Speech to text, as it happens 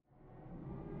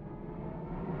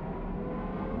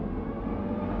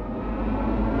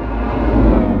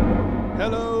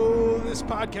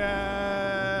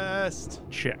Podcast.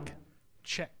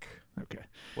 Check. Okay.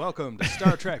 Welcome to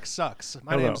Star Trek Sucks.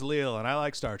 My Hello. name's Leil, and I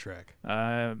like Star Trek.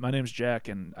 My name's Jack,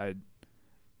 and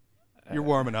You're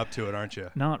warming up to it, aren't you?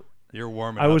 not. You're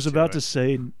warming I up was to about it. to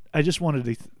say. I just wanted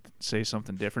to say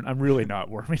something different. I'm really not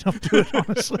warming up to it,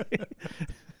 honestly.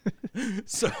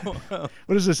 So,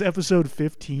 What is this, episode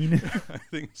 15? I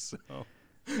think so.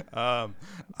 I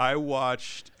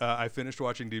finished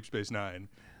watching Deep Space Nine.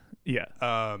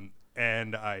 Yeah.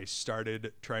 And I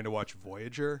started trying to watch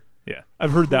Voyager. Yeah.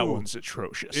 I've heard that Ooh. one's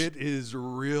atrocious. It is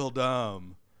real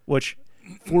dumb. Which,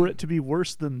 for it to be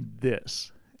worse than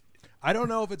this. I don't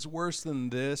know if it's worse than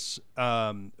this,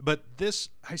 but this,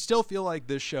 I still feel like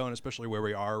this show, and especially where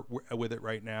we are with it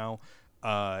right now,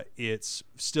 it's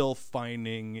still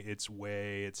finding its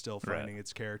way. It's still finding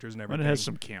its characters and everything. And it has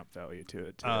some camp value to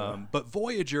it, too. But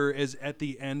Voyager is at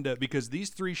the end of, because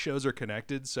these three shows are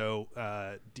connected. So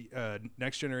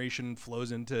Next Generation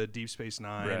flows into Deep Space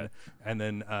Nine, Right. and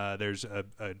then there's a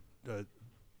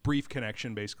brief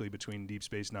connection basically between Deep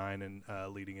Space Nine and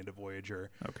leading into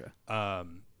Voyager. Okay.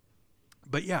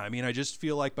 But yeah, I mean, I just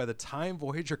feel like by the time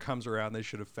Voyager comes around, they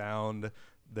should have found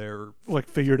their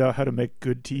Figured out how to make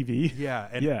good TV. yeah,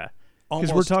 and Yeah.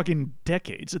 Because we're talking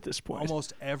decades at this point.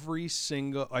 almost every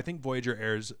single. I think Voyager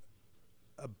airs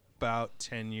about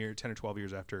 10 or 12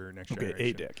 years after Next Generation. Okay,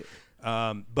 a decade.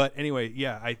 But anyway,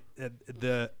 yeah,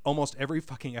 the almost every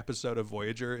fucking episode of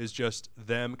Voyager is just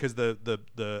them, because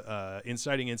the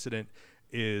inciting incident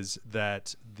is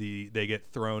that they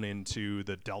get thrown into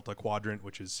the Delta Quadrant,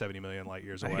 which is 70 million light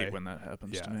years away. I hate when that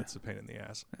happens to me. Yeah, it's a pain in the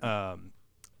ass.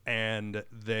 And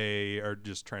they are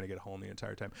just trying to get home the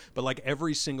entire time. But like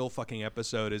every single fucking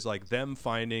episode is like them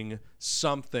finding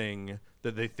something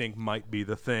that they think might be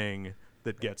the thing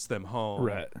that gets them home.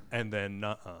 Right. And then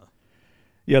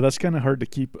Yeah, that's kind of hard to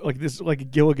keep. Like this,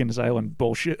 like Gilligan's Island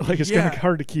bullshit. Like it's kind of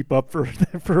hard to keep up for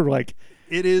like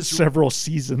it is several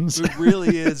seasons. It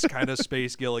really is kind of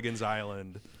Space Gilligan's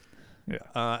Island.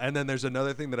 Yeah. And then there's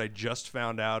another thing that I just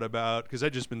found out about, because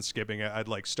I'd just been skipping it. I'd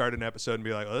like start an episode and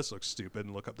be like, "Oh, this looks stupid,"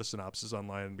 and look up the synopsis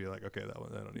online and be like, "Okay, that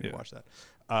one, I don't need to watch that."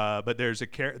 But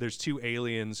there's two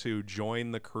aliens who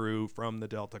join the crew from the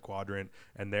Delta Quadrant,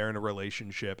 and they're in a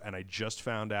relationship. And I just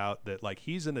found out that like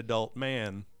he's an adult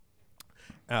man,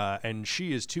 and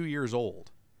she is 2 years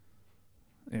old.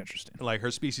 Interesting. Like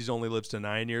her species only lives to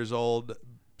 9 years old,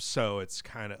 so it's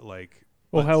kind of like.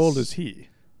 Well, how old is he?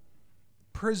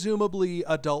 Presumably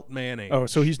adult man age. Oh,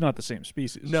 so he's not the same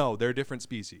species. No, they're different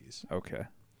species. Okay.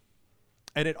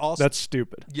 And it also That's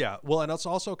stupid. yeah, well, and it's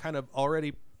also kind of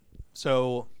already.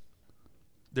 So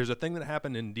there's a thing that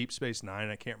happened in Deep Space Nine.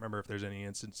 I can't remember if there's any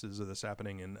instances of this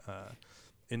happening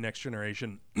in Next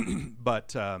Generation,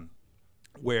 but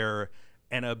where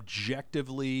an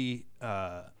objectively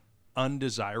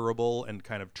undesirable and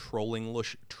kind of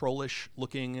trollish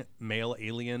looking male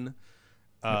alien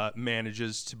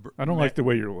manages to. I don't like the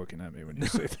way you're looking at me when you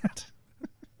say that.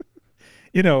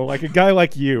 You know, like a guy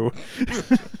like you.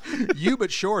 You,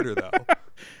 but shorter though.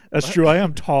 That's true. I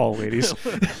am tall, ladies.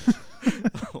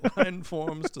 Line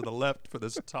forms to the left for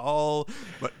this tall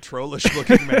but trollish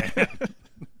looking man.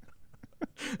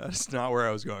 That's not where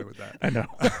I was going with that. I know.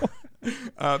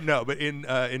 No, but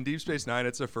in Deep Space Nine,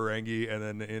 it's a Ferengi, and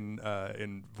then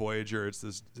in Voyager, it's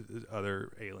this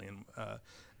other alien.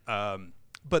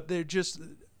 But they're just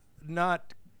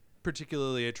not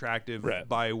particularly attractive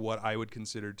by what I would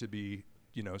consider to be,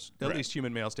 at least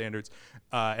human male standards.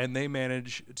 And they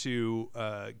manage to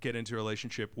get into a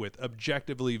relationship with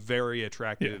objectively very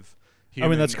attractive human. I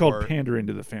mean, that's called pandering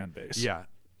to the fan base. Yeah.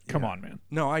 Come on, man.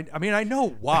 No, I mean, I know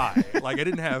why. Like, I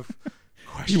didn't have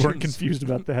questions. You weren't confused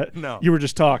about that? No. You were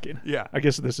just talking. Yeah. I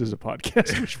guess this is a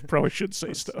podcast. We probably should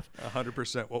say stuff.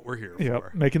 100% what we're here Yeah,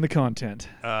 for. making the content.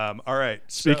 All right.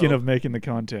 Speaking of making the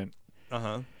content,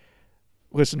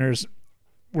 listeners,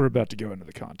 we're about to go into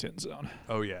the content zone.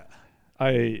 Oh, yeah.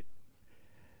 I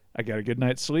got a good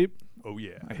night's sleep. Oh,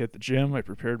 yeah. I hit the gym. I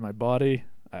prepared my body.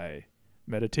 I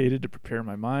meditated to prepare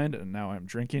my mind, and now I'm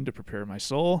drinking to prepare my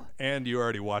soul. And you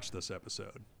already watched this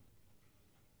episode.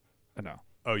 No.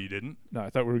 Oh, you didn't? No, I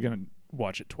thought we were going to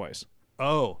watch it twice.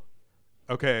 Oh.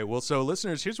 Okay. Well, so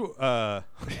listeners, here's what... that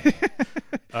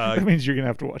means you're going to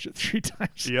have to watch it 3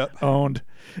 times. Yep. Owned.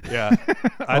 Yeah.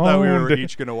 I thought we were Owned.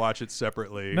 each going to watch it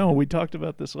separately. No, we talked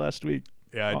about this last week.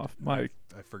 Yeah, Off mic.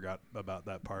 I forgot about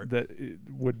that part. That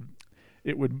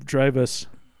it would drive us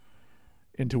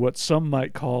into what some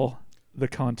might call the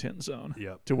content zone.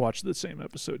 Yep. To watch the same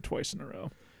episode twice in a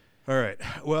row. All right.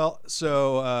 Well,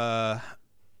 so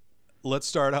let's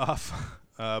start off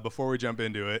before we jump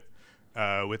into it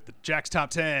with the Jack's Top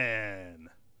 10.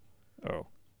 Oh,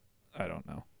 I don't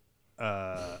know.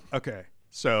 Okay,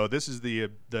 so this is the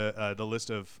list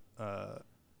of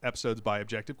episodes by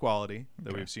objective quality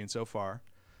that we've seen so far.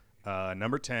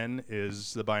 Number 10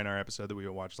 is the Bionar episode that we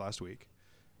watched last week,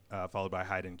 followed by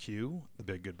Hide and Q, The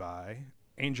Big Goodbye,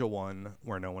 Angel One,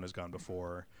 Where No One Has Gone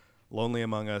Before, Lonely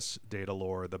Among Us, Data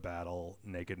Lore, The Battle,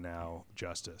 Naked Now,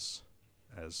 Justice,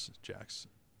 as Jack's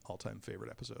all-time favorite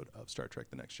episode of Star Trek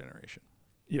The Next Generation.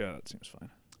 Yeah, that seems fine.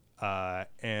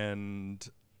 And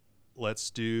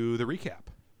let's do the recap.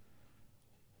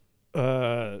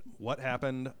 What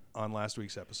happened on last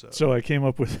week's episode? So I came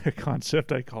up with a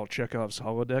concept I call Chekhov's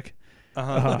holodeck,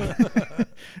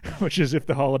 which is if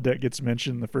the holodeck gets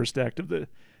mentioned in the first act of the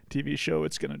TV show,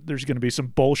 there's gonna be some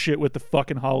bullshit with the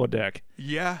fucking holodeck.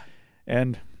 Yeah,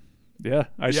 and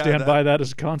I stand by that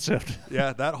as a concept.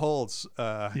 Yeah, that holds.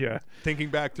 Yeah, thinking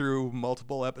back through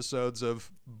multiple episodes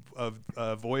of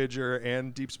Voyager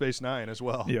and Deep Space Nine as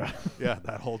well. Yeah, yeah,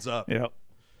 that holds up. Yeah.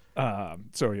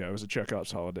 So yeah, it was a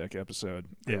Chekhov's holodeck episode.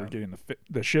 They were Yeah. getting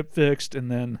the ship fixed,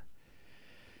 and then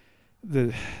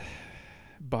the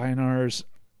Bionars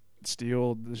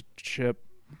steal the ship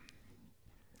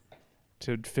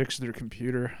to fix their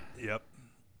computer. Yep.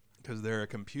 Because they're a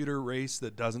computer race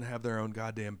that doesn't have their own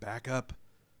goddamn backup.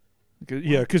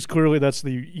 Yeah, because clearly that's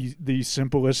the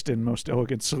simplest and most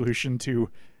elegant solution to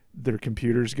their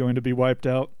computers going to be wiped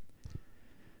out.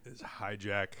 Is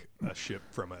hijack a ship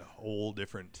from a whole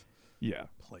different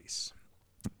place.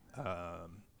 All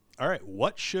right,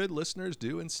 what should listeners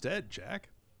do instead, Jack?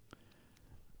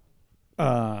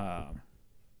 I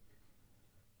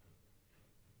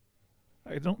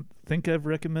don't think I've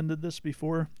recommended this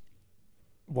before.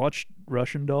 Watch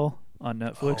Russian Doll on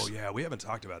Netflix. Oh yeah, we haven't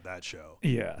talked about that show.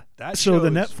 Yeah, That so the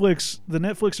show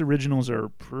Netflix originals are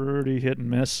pretty hit and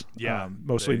miss. Yeah,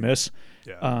 mostly miss.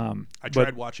 Yeah, I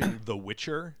tried watching The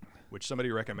Witcher, which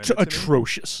somebody recommended. To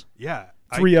atrocious. Me. Yeah,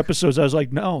 3 episodes. I was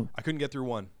like, no, I couldn't get through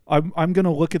one. I'm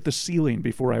gonna look at the ceiling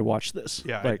before I watch this.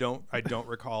 Yeah, like, I don't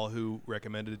recall who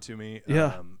recommended it to me.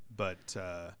 Yeah, but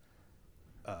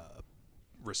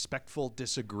respectful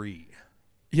disagree.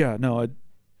 Yeah, no,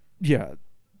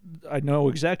 I know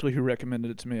exactly who recommended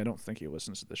it to me. I don't think he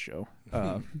listens to the show.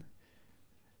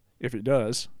 If he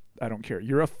does, I don't care.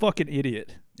 You're a fucking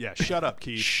idiot. Yeah, shut up,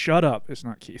 Keith. Shut up. It's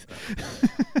not Keith.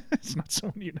 It's not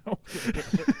someone you know.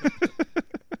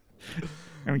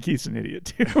 I mean, Keith's an idiot,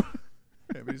 too.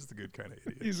 Yeah, but he's the good kind of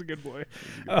idiot. He's a good boy.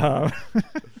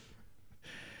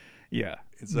 Yeah.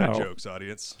 Inside jokes,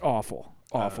 audience. Awful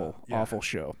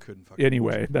show. Couldn't fucking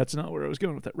Anyway, that's not where I was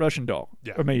going with that. Russian Doll.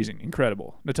 Yeah. Amazing.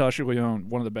 Incredible. Natasha Lyonne,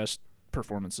 one of the best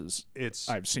performances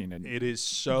I've seen in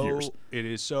years.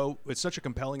 It's such a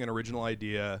compelling and original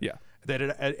idea. Yeah. That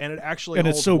it actually and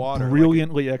holds it's so water.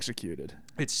 brilliantly executed.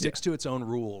 It sticks to its own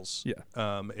rules.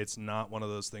 Yeah. It's not one of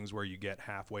those things where you get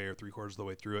halfway or 3/4 of the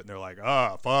way through it and they're like,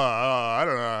 I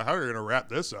don't know how you're gonna wrap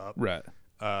this up. Right.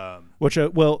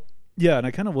 Yeah, and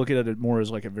I kind of look at it more as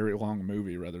like a very long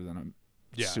movie rather than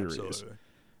a series. Absolutely.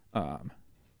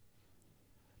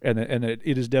 And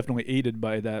it is definitely aided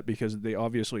by that because they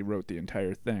obviously wrote the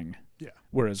entire thing. Yeah.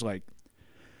 Whereas like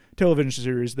television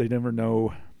series, they never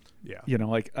know. Yeah. You know,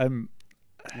 like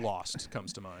Lost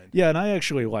comes to mind. Yeah, and I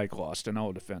actually like Lost, and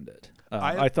I'll defend it.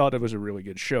 I thought it was a really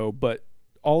good show, but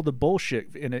all the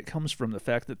bullshit in it comes from the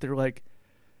fact that they're like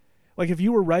if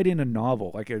you were writing a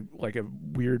novel, like a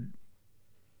weird,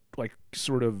 like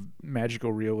sort of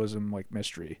magical realism, like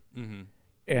mystery,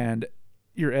 and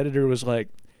your editor was like,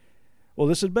 "Well,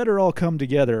 this had better all come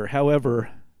together.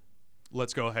 However,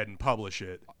 let's go ahead and publish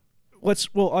it.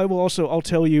 I'll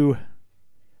tell you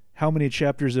how many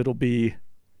chapters it'll be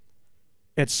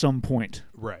at some point.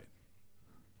 Right.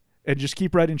 And just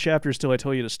keep writing chapters till I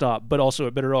tell you to stop, but also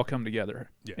it better all come together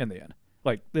in the end.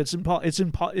 Like it's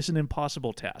an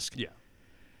impossible task. Yeah.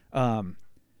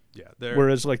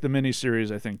 Whereas like the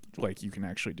miniseries, I think like you can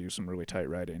actually do some really tight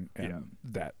writing, and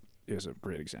that is a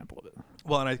great example of it.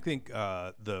 Well, and I think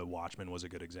The Watchmen was a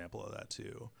good example of that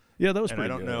too. Yeah, that was and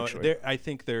pretty I don't good, know. I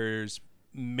think there's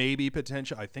maybe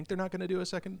potential. I think they're not going to do a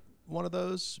second one of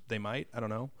those. They might. I don't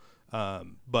know.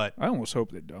 But I almost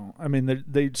hope they don't. I mean,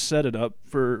 they set it up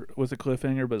with a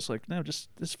cliffhanger, but it's like, no,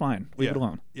 it's fine. Leave it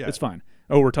alone. Yeah. It's fine.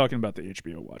 Oh, we're talking about the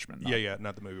HBO Watchmen.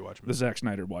 Not the movie Watchmen. The Zack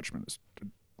Snyder Watchmen is a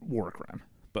war crime.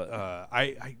 But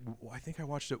I think I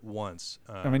watched it once.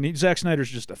 I mean, Zack Snyder's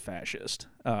just a fascist.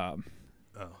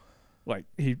 Like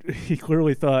he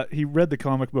clearly thought he read the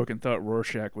comic book and thought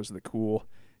Rorschach was the cool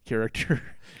character.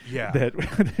 Yeah. That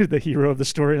the hero of the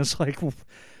story, and it's like,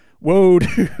 whoa,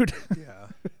 dude. Yeah.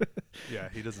 Yeah,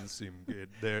 he doesn't seem good.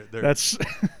 They're That's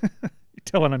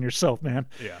telling on yourself, man.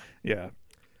 Yeah. Yeah.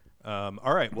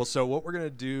 All right. Well, so what we're gonna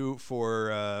do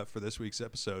for this week's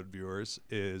episode, viewers,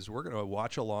 is we're gonna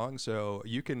watch along. So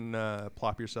you can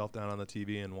plop yourself down on the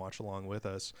TV and watch along with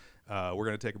us. We're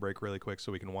gonna take a break really quick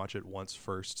so we can watch it once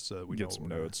first, so we Get know some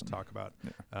what we're notes gonna talk about,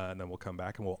 and then we'll come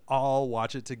back and we'll all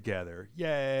watch it together.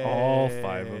 Yay! All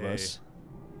 5 of us.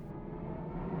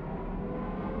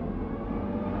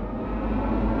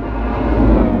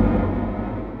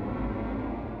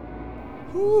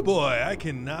 Oh boy, I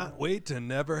cannot wait to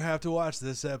never have to watch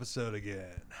this episode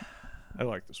again. I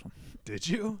like this one. Did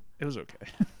you? It was okay.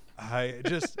 I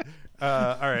just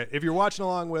all right. If you're watching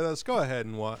along with us, go ahead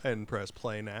and press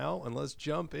play now, and let's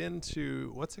jump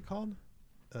into what's it called?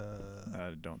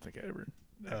 I don't think I ever.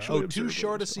 Too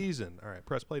short a season. All right,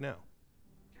 press play now.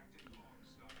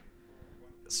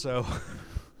 So,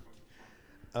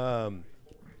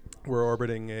 we're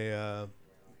orbiting a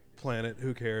planet.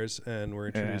 Who cares? And we're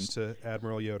introduced to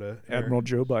Admiral Yoda. Admiral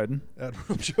Joe Biden.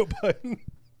 Admiral Joe Biden.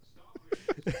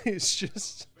 He's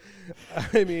just.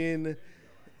 I mean.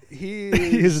 He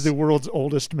is the world's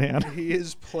oldest man. He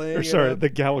is playing. Or sorry, the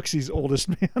galaxy's oldest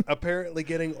man. Apparently,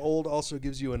 getting old also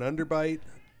gives you an underbite.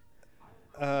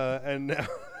 And now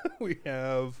we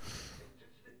have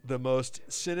the most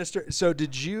sinister. So,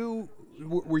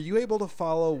 were you able to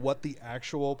follow what the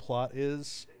actual plot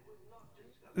is?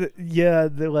 Yeah,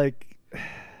 they're like,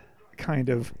 kind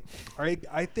of.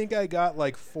 I think I got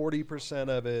like 40%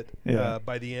 of it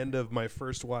by the end of my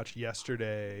first watch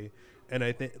yesterday. And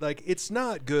I think, like, it's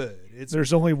not good.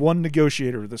 There's only one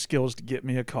negotiator with the skills to get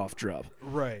me a cough drop.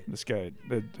 Right. This guy,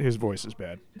 his voice is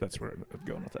bad. That's where I'm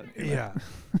going with that. Yeah.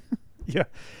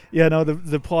 Yeah, no,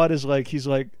 the plot is like, he's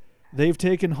like, they've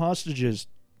taken hostages.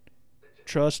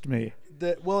 Trust me.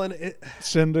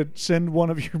 Send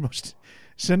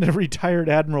a retired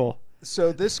admiral.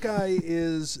 So this guy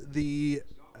is the...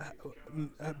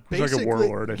 He's like a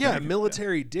warlord, I think.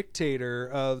 Military dictator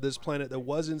of this planet that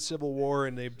was in civil war,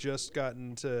 and they've just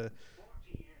gotten to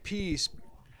peace.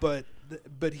 But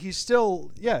he's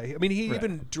still, I mean, he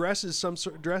even dresses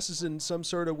in some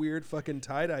sort of weird fucking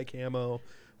tie-dye camo.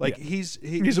 Like he's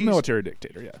a military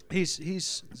dictator. Yeah,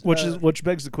 he's which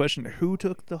begs the question: who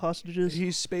took the hostages?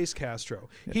 He's Space Castro.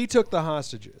 Yeah. He took the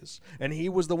hostages, and he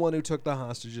was the one who took the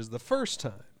hostages the first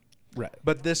time. Right,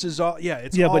 but this is all. Yeah,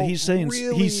 it's all but he's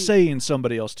saying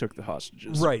somebody else took the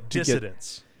hostages. Right,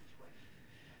 dissidents.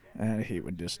 I hate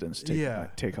when dissidents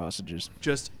take hostages.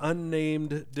 Just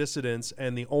unnamed dissidents,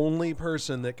 and the only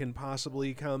person that can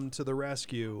possibly come to the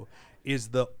rescue is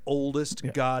the oldest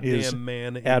goddamn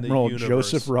man in Admiral the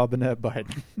universe. Joseph Robinette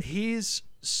Biden. He's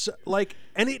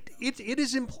and it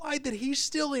is implied that he's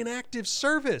still in active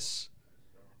service.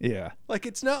 Yeah. Like,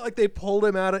 it's not like they pulled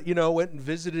him out of, went and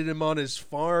visited him on his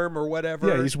farm or whatever.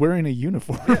 Yeah, he's wearing a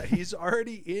uniform. Yeah, he's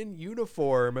already in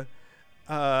uniform.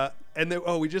 And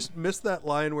we just missed that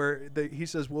line where he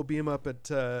says, we'll beam up at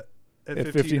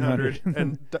 1500.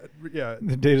 And,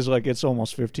 The data's like, it's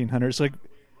almost 1500. It's like,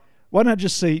 why not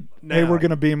just say, hey, we're going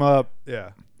to beam up.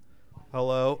 Yeah.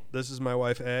 Hello, this is my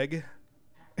wife, Egg.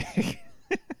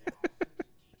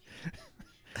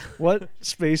 What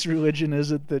space religion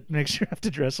is it that makes you have to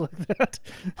dress like that?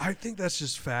 I think that's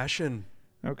just fashion.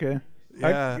 Okay.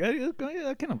 Yeah.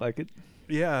 I kind of like it.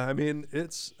 Yeah,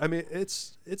 it's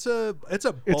a bold, it's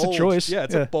a choice. Yeah,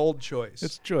 it's a bold choice.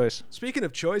 It's a choice. Speaking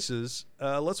of choices,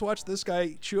 let's watch this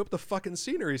guy chew up the fucking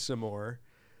scenery some more.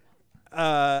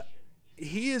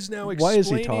 He is now explaining. Why is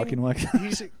he talking like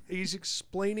that? He's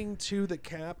explaining to the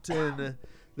captain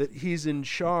that he's in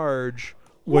charge.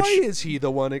 Why is he the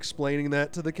one explaining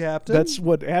that to the captain? That's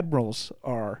what admirals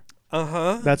are.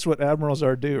 Uh-huh. That's what admirals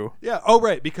are do. Yeah. Oh,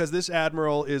 right. Because this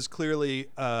admiral is clearly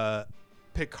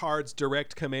Picard's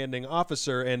direct commanding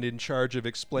officer and in charge of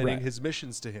explaining his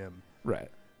missions to him. Right.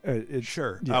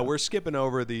 Sure. Yeah. We're skipping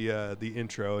over the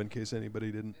intro in case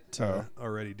anybody didn't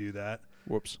already do that.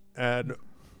 Whoops. And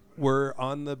we're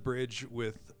on the bridge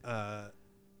with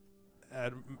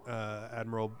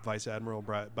Vice Admiral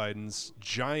Biden's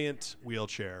giant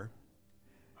wheelchair.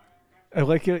 I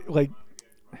like it. Like,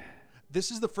 this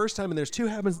is the first time, and there's two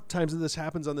times that this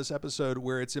happens on this episode,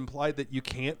 where it's implied that you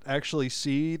can't actually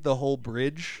see the whole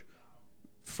bridge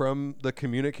from the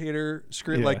communicator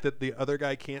screen, like that the other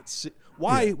guy can't see.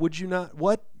 Why would you not?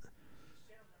 What?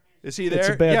 Is he there? It's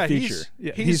a bad feature.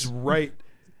 He's right.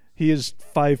 He is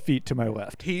 5 feet to my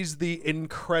left. He's the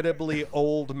incredibly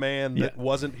old man that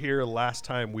wasn't here last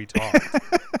time we talked.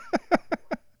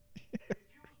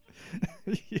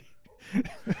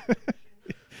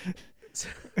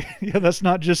 Yeah, that's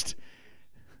not just.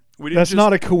 That's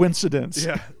not a coincidence.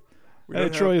 Yeah.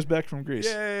 Troy is back from Greece.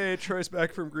 Yay, Troy's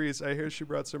back from Greece. I hear she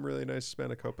brought some really nice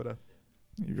spanakopita.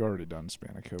 You've already done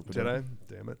spanakopita. Did I?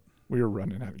 Damn it. We were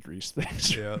running out of grease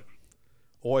things. Yeah.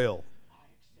 Oil.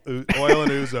 Oil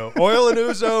and ouzo. Oil and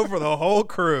ouzo for the whole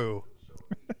crew.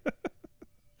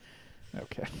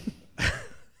 Okay.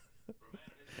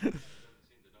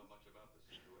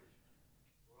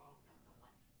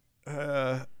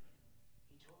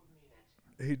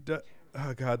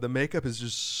 Oh god, the makeup is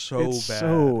just so it's bad.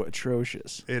 So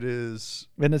atrocious. It is,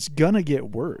 and it's gonna get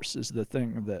worse. Is the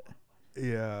thing that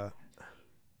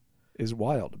is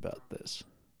wild about this.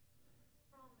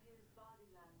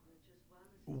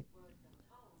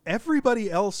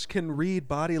 Everybody else can read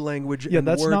body language. Yeah, and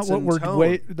that's words not what and we're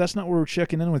tone. That's not what we're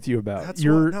checking in with you about. That's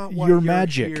not why you're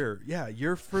magic. Here. Yeah,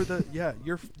 you're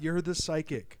you're the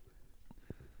psychic.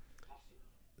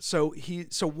 So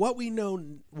what we know,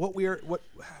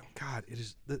 God, it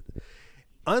is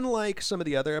unlike some of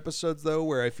the other episodes though,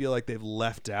 where I feel like they've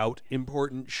left out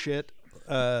important shit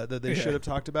that they should have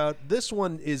talked about. This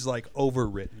one is like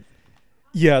overwritten.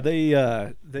 Yeah,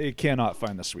 they cannot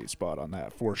find the sweet spot on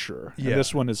that for sure. Yeah. And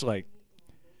this one is like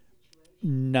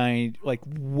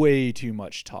way too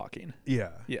much talking.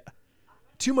 Yeah. Yeah.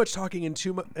 Too much talking and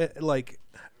too much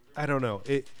I don't know.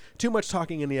 Too much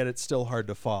talking and yet it's still hard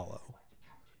to follow.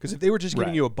 Because if they were just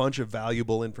giving you a bunch of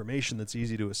valuable information that's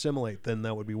easy to assimilate, then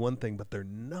that would be one thing. But they're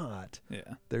not.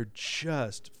 Yeah. They're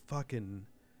just fucking.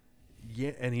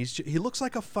 Yeah, and he looks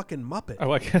like a fucking Muppet. I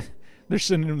like they're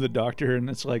sending him to the doctor, and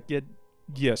it's like,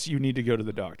 yes, you need to go to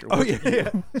the doctor. Oh yeah.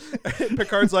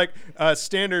 Picard's like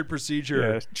standard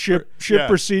procedure. Yeah. Ship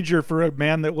procedure for a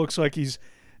man that looks like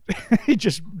he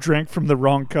just drank from the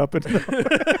wrong cup at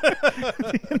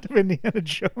the end of Indiana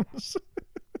Jones.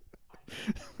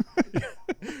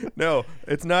 No,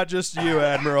 it's not just you,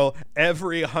 Admiral.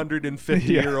 Every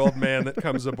 150-year-old man that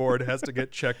comes aboard has to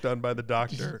get checked on by the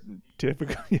doctor.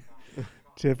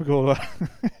 Typical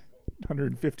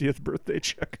 150th birthday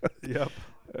checkup. Yep.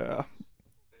 Yeah.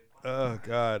 Oh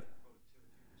God.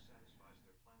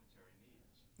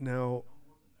 No.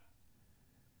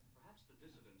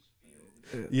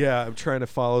 Yeah, I'm trying to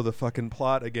follow the fucking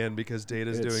plot again because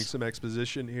Data's doing some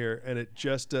exposition here, and it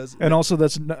just does. And also,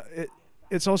 that's not.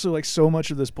 It's also like so much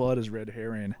of this plot is red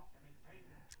herring.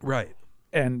 Right.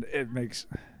 And it makes.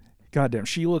 Goddamn,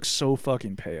 she looks so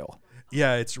fucking pale.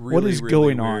 Yeah, it's really what is really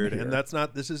going weird. on here? And that's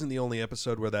not. This isn't the only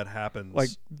episode where that happens. Like,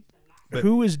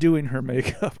 who is doing her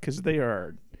makeup? Because they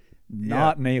are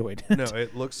not nailing it. No,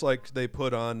 it looks like they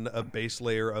put on a base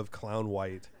layer of clown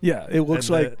white. Yeah, it looks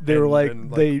like they were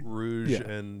like they rouge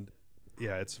and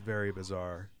it's very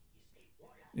bizarre.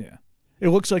 Yeah, it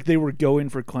looks like they were going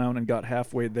for clown and got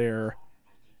halfway there,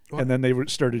 and then they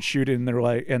started shooting. And they're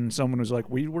like, and someone was like,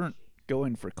 "We weren't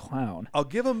going for clown." I'll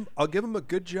give them a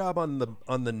good job on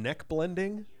the neck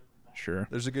blending. Sure,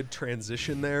 there's a good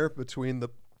transition there between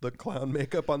the clown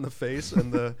makeup on the face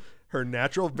and her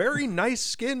natural, very nice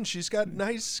skin. She's got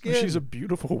nice skin. She's a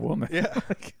beautiful woman. Yeah.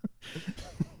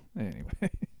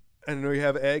 Anyway. And we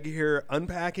have Egg here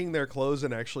unpacking their clothes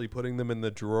and actually putting them in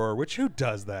the drawer, which who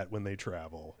does that when they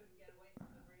travel?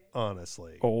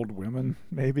 Honestly. Old women,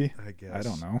 maybe? I guess. I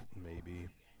don't know. Maybe.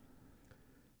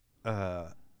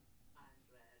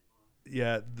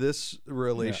 Yeah, this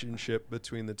relationship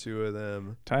between the two of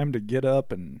them. Time to get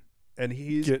up and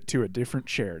he's get to a different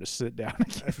chair to sit down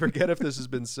again. I forget if this has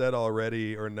been said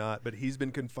already or not, but he's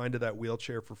been confined to that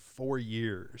wheelchair for 4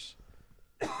 years.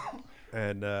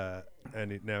 And now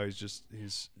he's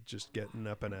just getting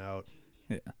up and out.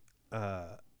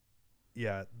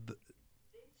 Yeah.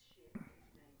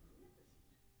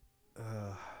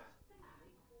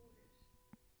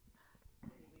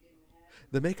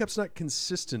 The makeup's not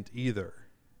consistent either.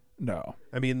 No.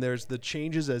 I mean, there's the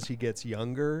changes as he gets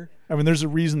younger. I mean, there's a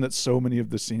reason that so many of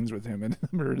the scenes with him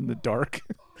are in the dark.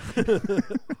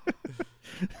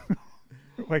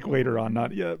 Like later on,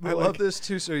 not yet. I love this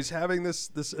too. So he's having this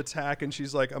attack, and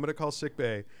she's like, "I'm gonna call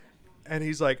sickbay," and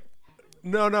he's like,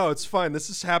 "No, it's fine. This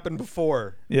has happened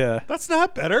before." Yeah, that's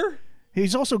not better.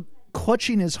 He's also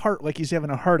clutching his heart like he's having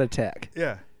a heart attack.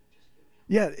 Yeah.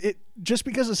 Yeah, just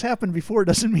because it's happened before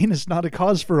doesn't mean it's not a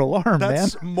cause for alarm,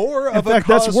 that's man. More of In fact,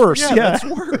 that's worse. Yeah, that's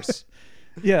worse.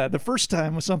 Yeah, the first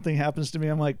time when something happens to me,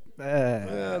 I'm like,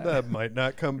 that might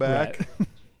not come back. Right.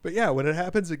 But yeah, when it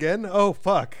happens again, oh,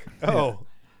 fuck. Oh.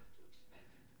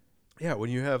 Yeah, when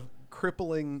you have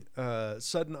crippling,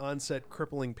 sudden onset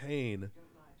crippling pain.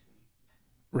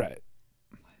 Right.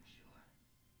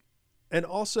 And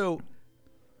also,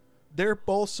 they're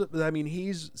both. I mean,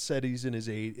 he's said he's in his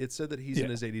 80s. It said that he's in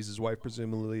his 80s. His wife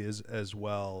presumably is as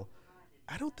well.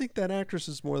 I don't think that actress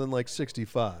is more than like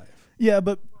 65. Yeah,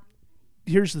 but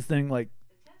here's the thing: like,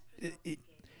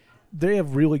 they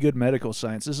have really good medical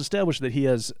science. It's established that he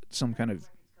has some kind of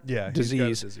Yeah,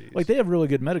 disease. Like, they have really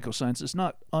good medical science. It's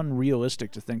not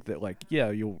unrealistic to think that, like,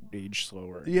 yeah, you'll age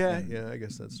slower. Yeah, I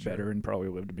guess that's better true. and probably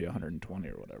live to be 120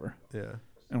 or whatever. Yeah.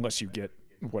 Unless you get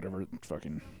whatever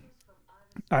fucking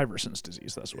Iverson's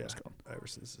disease. That's what it's called.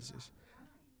 Iverson's disease.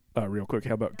 Real quick,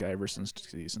 how about Guyverson's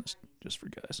disease? And just for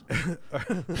guys.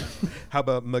 How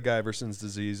about MacGyverson's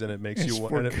disease? And it makes you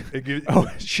want. Oh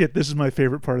shit! This is my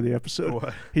favorite part of the episode.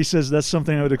 What? He says that's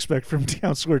something I would expect from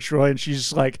Counselor Troy, and she's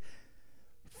just like,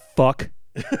 "Fuck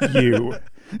you."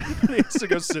 He has to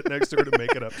go sit next to her to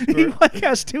make it up to her. He like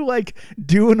has to like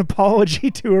do an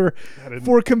apology to her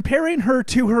for comparing her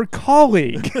to her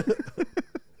colleague.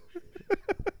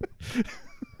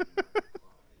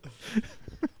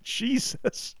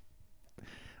 Jesus.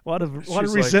 A lot of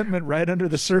resentment right under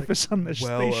the surface on this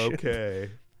spaceship. Okay.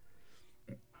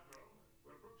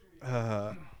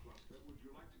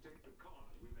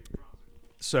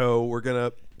 So we're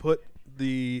gonna put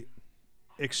the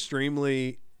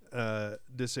extremely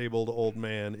disabled old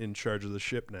man in charge of the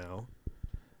ship now.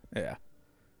 Yeah.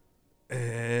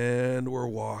 And we're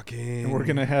walking. And we're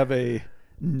gonna have a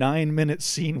 9-minute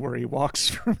scene where he walks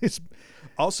from his.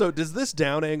 Also, does this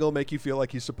down angle make you feel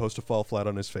like he's supposed to fall flat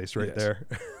on his face right there?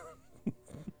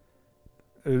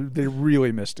 They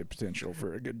really missed a potential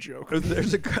for a good joke.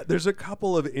 There's a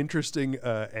couple of interesting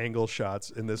angle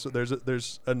shots in this.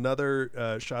 There's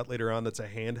another shot later on that's a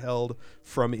handheld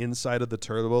from inside of the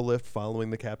turbo lift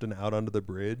following the captain out onto the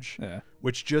bridge. Yeah.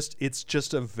 Which it's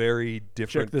just a very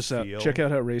different Check this feel. out. Check out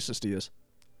how racist he is.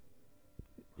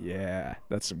 Yeah,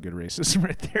 that's some good racism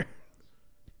right there.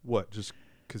 What? Just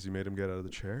because you made him get out of the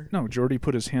chair? No, Jordy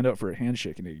put his hand out for a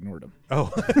handshake and he ignored him.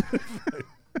 Oh.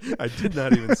 I did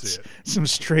not even see it. Some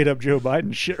straight up Joe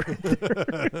Biden shit right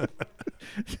there.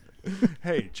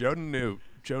 Hey, Joe knew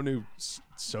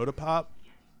soda pop?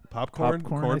 Popcorn?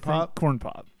 Corn pop? Corn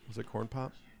pop. Was it corn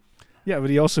pop? Yeah, but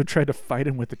he also tried to fight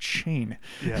him with a chain.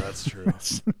 Yeah, that's true.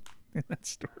 In that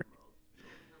story.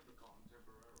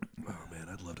 Oh, man,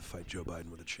 I'd love to fight Joe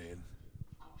Biden with a chain.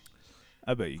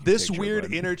 I bet you can. This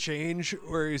weird interchange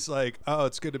where he's like, oh,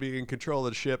 it's good to be in control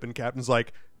of the ship, and Captain's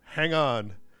like, hang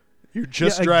on. You're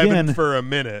just driving for a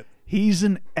minute. He's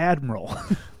an admiral.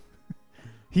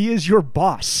 He is your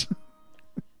boss.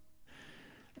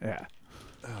 Yeah.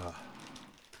 All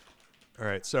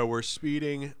right, so we're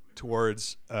speeding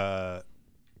towards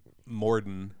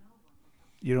Morden.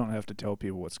 You don't have to tell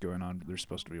people what's going on. They're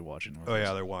supposed to be watching. Oh,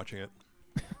 yeah, they're watching it.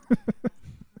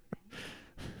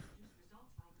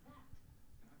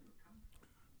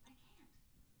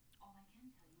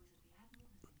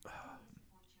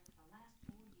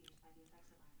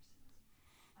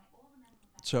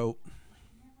 So,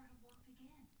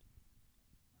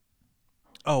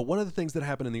 one of the things that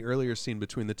happened in the earlier scene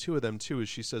between the two of them, too, is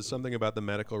she says something about the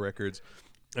medical records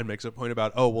and makes a point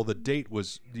about, the date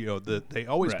was, they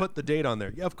always put the date on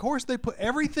there. Yeah, of course they put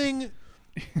everything.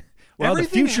 Well, the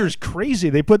future's crazy.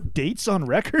 They put dates on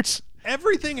records.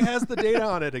 Everything has the date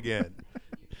on it again.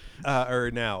 Or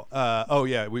now.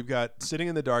 Yeah, we've got Sitting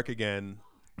in the Dark again.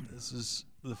 This is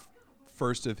the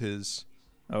first of his...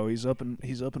 Oh, he's up and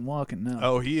walking now.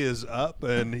 Oh, he is up,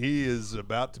 and he is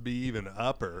about to be even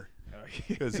upper.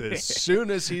 Because as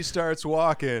soon as he starts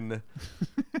walking,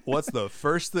 what's the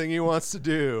first thing he wants to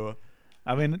do?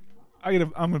 I mean,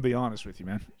 I'm gonna be honest with you,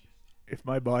 man. If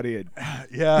my body had,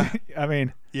 I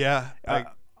mean, I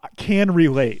can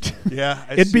relate. Yeah,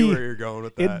 I see where you're going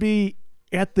with that. It'd be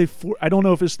at the I don't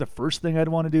know if it's the first thing I'd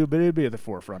want to do, but it'd be at the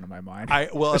forefront of my mind.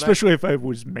 Especially if I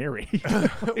was married.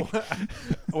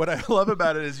 What I love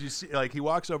about it is you see, like, he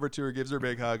walks over to her, gives her a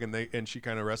big hug, and she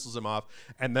kind of wrestles him off.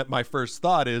 And that my first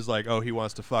thought is like, oh, he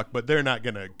wants to fuck, but they're not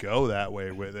gonna go that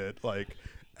way with it. Like,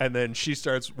 and then she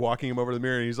starts walking him over to the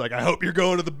mirror, and he's like, I hope you're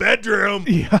going to the bedroom.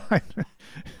 Yeah,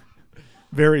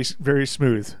 very, very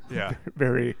smooth. Yeah,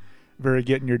 very, very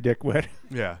getting your dick wet.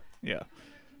 Yeah, yeah.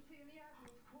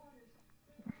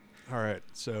 All right,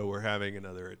 so we're having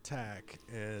another attack,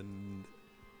 and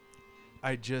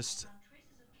I just...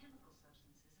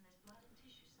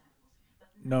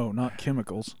 No, not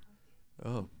chemicals.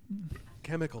 Oh,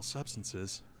 chemical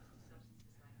substances.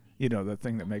 You know, the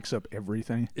thing that makes up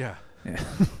everything? Yeah.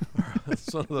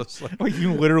 It's one of those... Like, you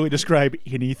can literally describe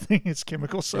anything as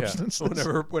chemical substances.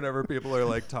 Yeah. Whenever people are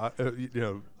like,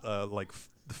 like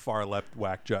far left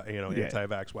whack job,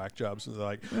 anti-vax whack jobs, and they're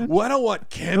like, well, I don't want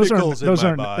chemicals in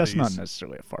my body. That's not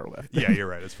necessarily a far left. Yeah, you're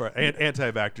right. It's far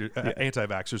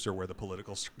anti-vaxxers are where the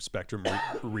political spectrum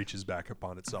reaches back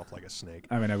upon itself like a snake.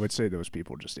 I mean, I would say those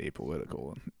people are just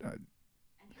apolitical.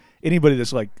 Anybody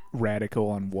that's like radical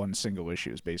on one single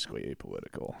issue is basically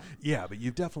apolitical. Yeah, but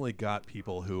you've definitely got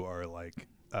people who are like,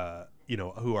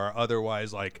 who are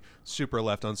otherwise like super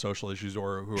left on social issues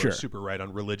or who are super right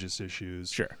on religious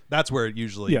issues. Sure. That's where it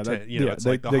usually, it's they,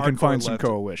 like the they hardcore can find some left,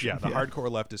 coalition. Yeah, the hardcore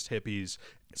leftist hippies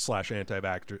 /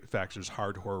 anti-vaxxers,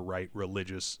 hardcore right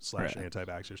religious /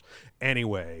 anti-vaxxers.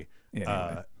 Anyway,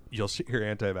 you'll hear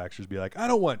anti-vaxxers be like, I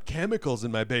don't want chemicals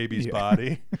in my baby's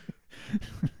body.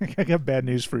 I got bad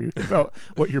news for you about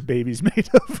what your baby's made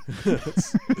of.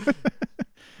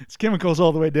 It's chemicals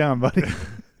all the way down, buddy.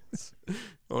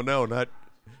 Oh no, not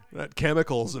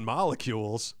chemicals and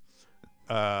molecules.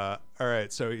 All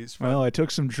right, so he's fine. Well, I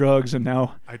took some drugs, and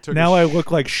now I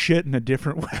look like shit in a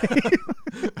different way.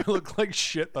 I look like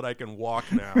shit, but I can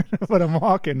walk now. But I'm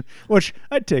walking, which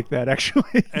I'd take that,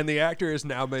 actually. And the actor has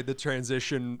now made the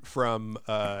transition from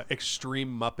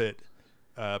extreme Muppet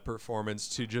performance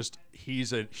to just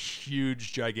he's a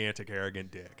huge, gigantic,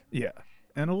 arrogant dick. Yeah,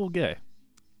 and a little gay.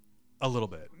 A little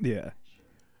bit. Yeah.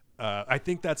 I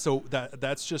think that's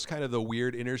just kind of the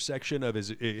weird intersection of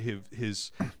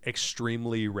his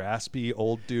extremely raspy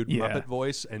old dude Muppet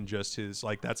voice and just his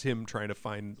like that's him trying to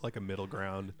find like a middle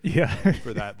ground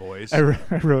for that voice. I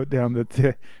wrote down that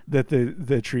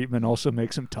the treatment also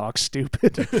makes him talk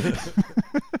stupid.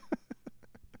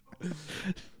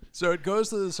 So it goes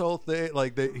to this whole thing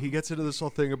like he gets into this whole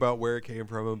thing about where it came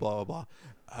from and blah blah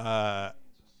blah,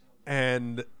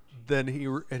 and then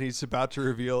he's about to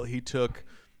reveal he took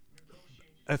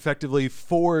effectively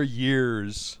 4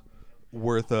 years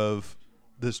worth of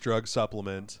this drug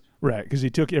supplement. Right, because he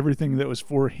took everything that was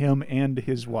for him and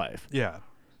his wife. Yeah.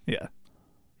 Yeah.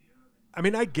 I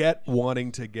mean, I get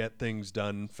wanting to get things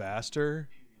done faster.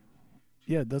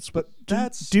 Yeah, that's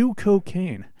do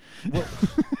cocaine. Well,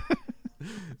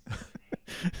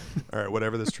 all right,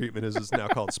 whatever this treatment is now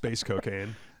called space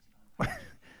cocaine.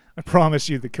 I promise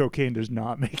you the cocaine does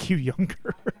not make you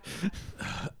younger.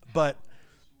 But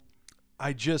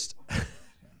I just...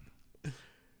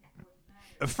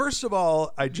 First of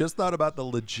all, I just thought about the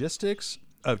logistics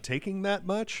of taking that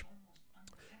much.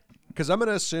 Because I'm going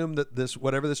to assume that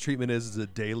whatever this treatment is a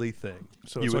daily thing.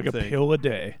 So it's like a pill a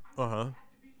day. Uh-huh.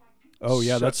 Oh,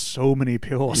 yeah, that's so many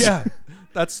pills. Yeah,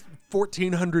 that's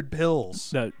 1,400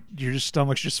 pills. Your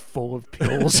stomach's just full of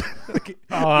pills.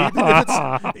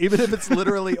 Even if it's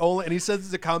literally only... And he says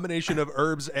it's a combination of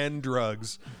herbs and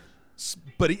drugs.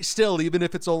 But even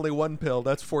if it's only one pill,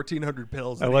 that's 1,400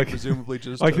 pills. That he presumably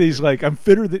just like these. Like I'm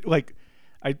fitter than like.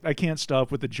 I can't stop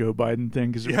with the Joe Biden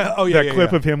thing because that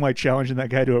clip of him like challenging that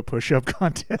guy to a push-up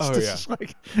contest. Oh yeah,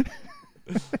 like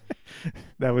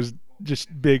that was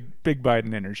just big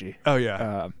Biden energy. Oh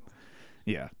yeah,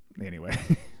 yeah. Anyway,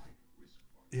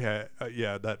 yeah.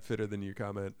 That fitter than you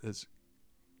comment is,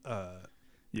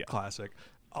 classic.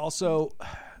 Also,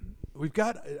 we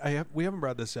haven't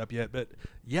brought this up yet, but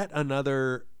yet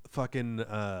another fucking.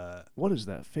 What is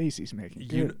that face he's making?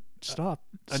 Dude, stop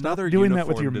another doing that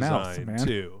with your mouth, man.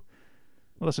 Too.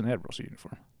 Well, that's an Admiral's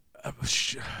uniform.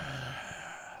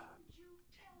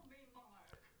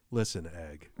 Listen,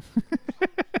 Egg.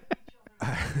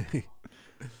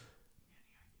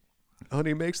 When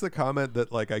he makes the comment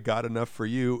that like I got enough for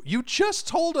you, you just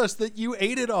told us that you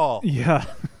ate it all. Yeah,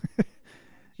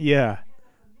 yeah.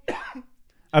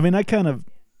 I mean, I kind of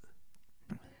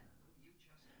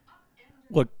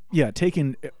look. Yeah,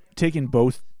 taking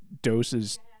both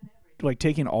doses, like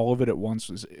taking all of it at once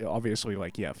was obviously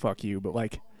like, yeah, fuck you. But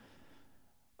like,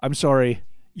 I'm sorry,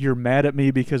 you're mad at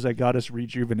me because I got us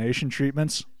rejuvenation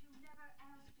treatments.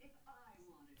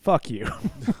 Fuck you.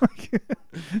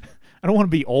 I don't want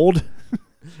to be old.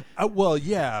 Well,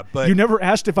 yeah, but you never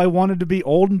asked if I wanted to be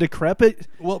old and decrepit.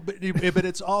 Well, but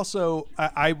it's also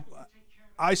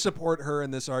I support her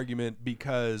in this argument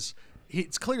because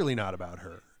it's clearly not about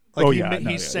her. Like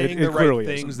he's saying the right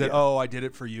things that I did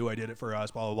it for you, I did it for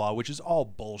us, blah blah blah, which is all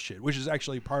bullshit. Which is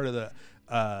actually part of the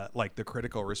like the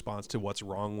critical response to what's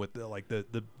wrong with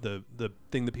the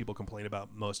thing that people complain about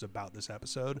most about this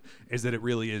episode is that it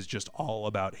really is just all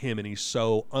about him and he's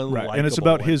so unlikable. Right. And it's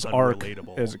about his arc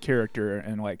as a character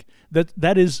and like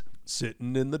that is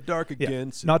sitting in the dark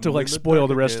again. Not to like spoil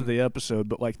the rest of the episode,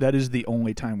 but like that is the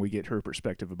only time we get her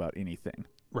perspective about anything.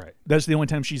 Right. That's the only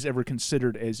time she's ever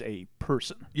considered as a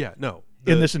person. Yeah, no.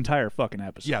 In this entire fucking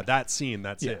episode. Yeah, that scene,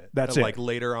 that's it. That's like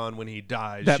later on when he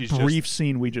dies. That brief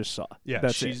scene we just saw. Yeah,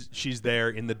 she's there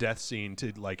in the death scene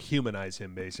to like humanize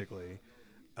him basically.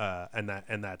 And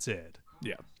that's it.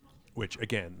 Yeah. Which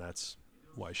again, that's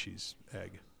why she's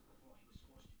Egg.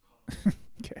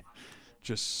 Okay.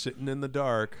 Just sitting in the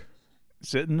dark.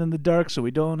 Sitting in the dark so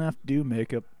we don't have to do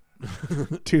makeup.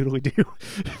 Toodly-doo.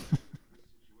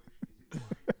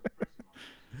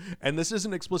 And this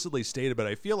isn't explicitly stated, but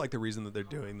I feel like the reason that they're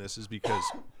doing this is because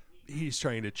he's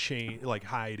trying to change, like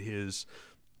hide his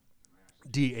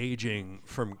de-aging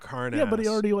from Karnas. Yeah, but he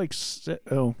already like.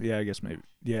 Oh, yeah. I guess maybe.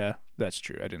 Yeah, that's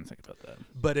true. I didn't think about that.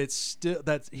 But it's still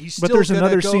he's still. But there's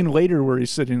another scene later where he's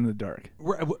sitting in the dark.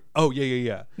 Oh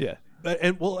yeah. Yeah.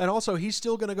 And also he's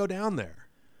still going to go down there.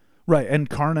 Right, and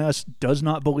Karnas does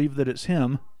not believe that it's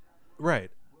him.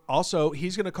 Right. Also,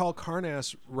 he's going to call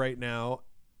Karnas right now,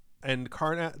 and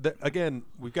Karnas again.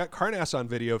 We've got Karnas on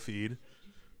video feed,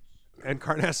 and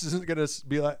Karnas isn't going to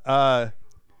be like,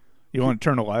 You want to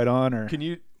turn a light on, or can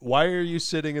you? Why are you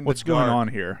sitting in what's the dark? going on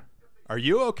here? Are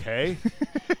you okay?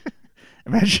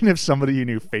 Imagine if somebody you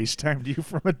knew FaceTimed you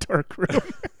from a dark room.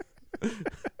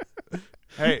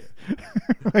 Hey,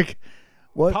 like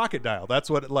what? Pocket dial. That's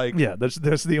what it like. Yeah,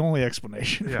 that's the only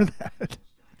explanation for that.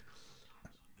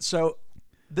 So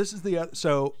this is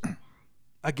so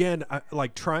again,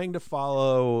 like trying to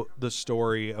follow the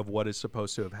story of what is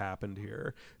supposed to have happened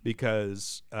here,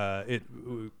 because it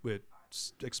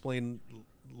explained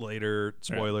later,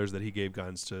 spoilers, that he gave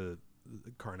guns to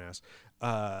Karnas,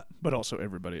 but also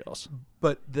everybody else.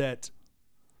 But that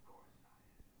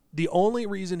the only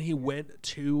reason he went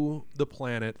to the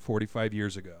planet 45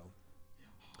 years ago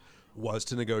was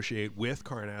to negotiate with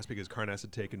Karnas, because Karnas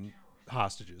had taken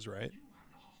hostages, right?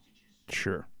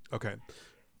 Sure. Okay.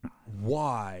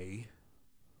 Why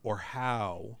or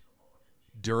how,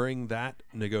 during that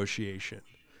negotiation,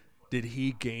 did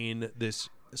he gain this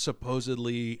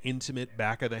supposedly intimate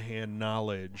back-of-the-hand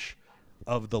knowledge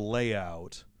of the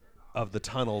layout of the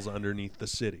tunnels underneath the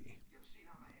city?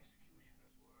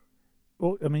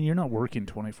 Well, I mean, you're not working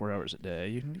 24 hours a day.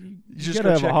 You just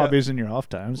gotta have check hobbies in your off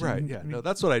times. Right, yeah. No,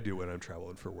 that's what I do when I'm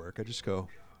traveling for work. I just go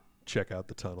check out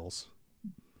the tunnels.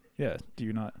 Yeah, do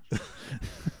you not?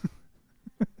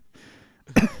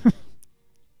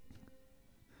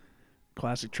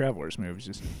 Classic travelers moves,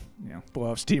 just blow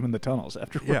off steam in the tunnels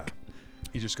after work. Yeah.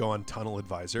 You just go on Tunnel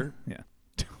Advisor. Yeah.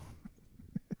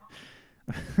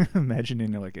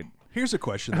 Imagining like a. Here's a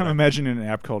question. I'm imagining an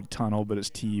app called Tunnel, but it's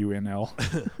TUNL.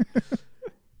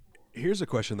 Here's a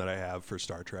question that I have for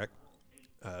Star Trek.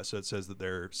 So it says that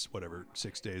there's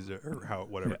 6 days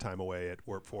or time away at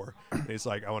Warp 4. And it's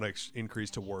like, I want to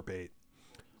increase to Warp 8.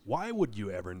 Why would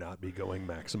you ever not be going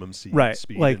maximum speed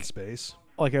in space?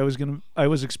 Like I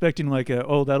was expecting like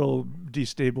that'll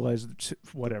destabilize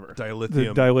whatever.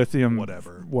 Dilithium.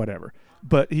 Whatever.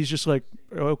 But he's just like,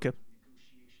 okay.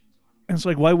 And it's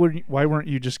like, why weren't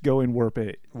you just going Warp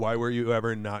 8? Why were you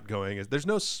ever not going? There's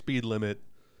no speed limit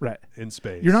in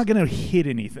space. You're not going to hit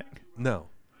anything. No.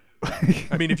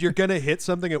 I mean, if you're going to hit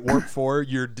something at Warp 4,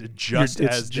 you're just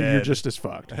as dead. You're just as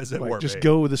fucked. As at Warp 8.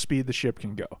 Go with the speed the ship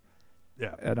can go.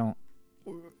 Yeah. I don't.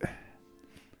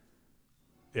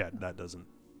 Yeah, that doesn't.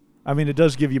 I mean, it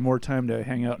does give you more time to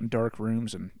hang out in dark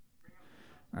rooms and,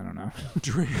 I don't know.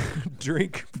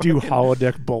 drink. Do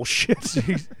holodeck bullshit.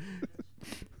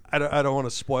 I don't want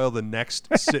to spoil the next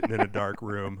sitting in a dark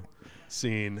room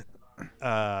scene.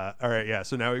 All right, yeah.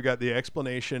 So now we've got the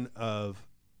explanation of.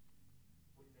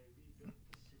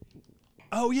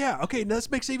 Oh yeah, okay. Now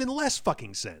this makes even less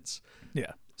fucking sense.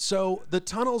 Yeah. So the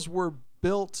tunnels were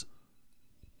built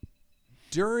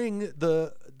during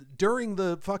the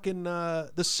fucking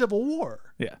the Civil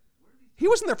War. Yeah. He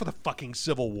wasn't there for the fucking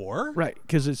Civil War. Right,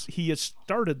 because he has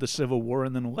started the Civil War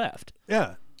and then left.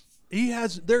 Yeah.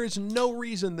 There is no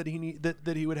reason that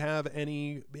that he would have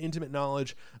any intimate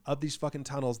knowledge of these fucking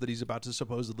tunnels that he's about to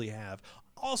supposedly have.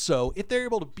 Also, if they're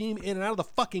able to beam in and out of the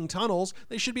fucking tunnels,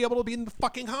 they should be able to beam the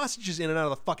fucking hostages in and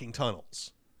out of the fucking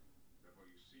tunnels.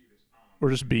 Or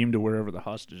just beam to wherever the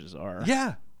hostages are.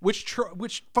 Yeah, which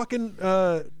fucking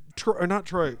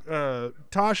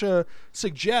Tasha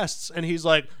suggests, and he's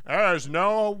like, "There's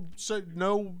no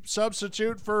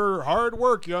substitute for hard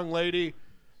work, young lady."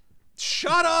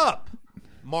 Shut up,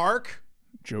 Mark.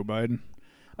 Joe Biden.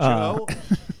 Joe.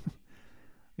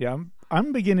 Yeah,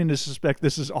 I'm beginning to suspect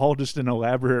this is all just an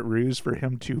elaborate ruse for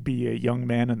him to be a young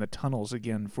man in the tunnels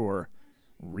again for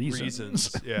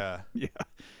reasons. Yeah. Yeah.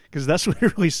 Because that's what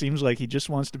it really seems like. He just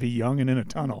wants to be young and in a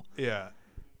tunnel. Yeah.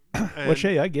 Which,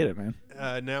 hey, I get it, man.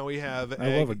 Now we have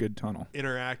I love a good tunnel.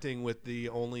 Interacting with the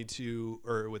only two,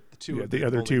 or with the two of the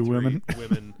other two women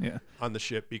yeah. on the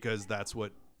ship, because that's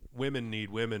what women need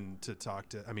women to talk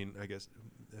to. I mean, I guess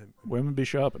women be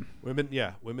shopping. Women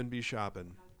be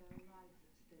shopping.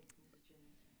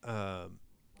 Yeah,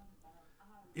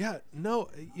 no.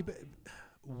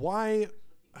 Why?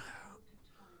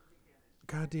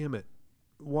 God damn it!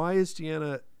 Why is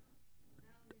Deanna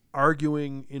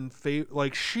arguing in favor?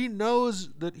 Like, she knows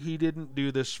that he didn't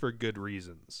do this for good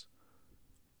reasons.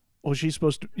 Well, she's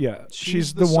supposed to. Yeah,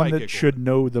 she's the one that should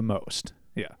know the most.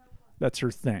 Yeah, that's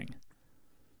her thing.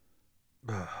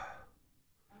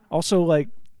 Also, like,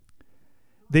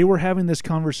 they were having this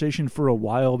conversation for a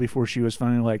while before she was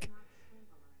finally like,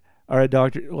 all right,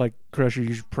 doctor, like, Crusher,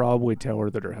 you should probably tell her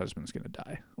that her husband's going to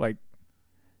die. Like,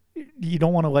 you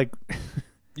don't want to, like...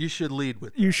 You should lead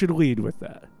with You should lead with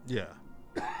that. Yeah.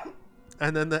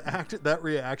 And then that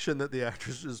reaction that the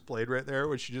actress just played right there,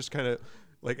 where she just kind of,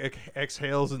 like,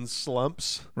 exhales and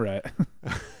slumps. Right.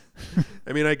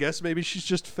 I mean, I guess maybe she's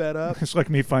just fed up. It's like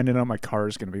me finding out my car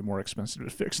is going to be more expensive to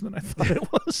fix than I thought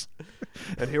it was.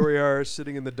 And here we are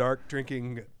sitting in the dark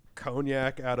drinking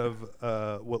cognac out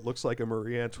of what looks like a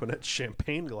Marie Antoinette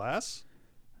champagne glass.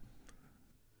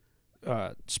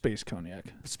 Space cognac.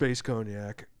 Space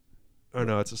cognac. Oh,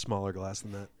 no, it's a smaller glass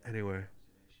than that. Anyway.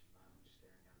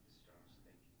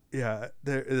 Yeah,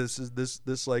 this is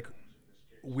this like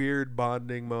weird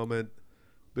bonding moment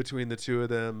between the two of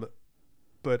them.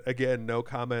 But again, no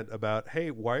comment about,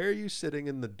 hey, why are you sitting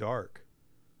in the dark?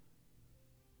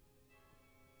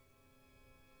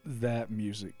 That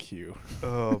music cue.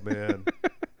 Oh, man.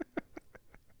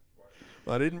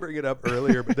 Well, I didn't bring it up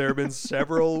earlier, but there have been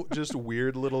several just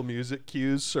weird little music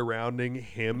cues surrounding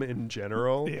him in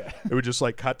general. Yeah. It would just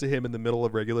like cut to him in the middle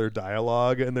of regular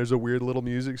dialogue, and there's a weird little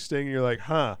music sting. And you're like,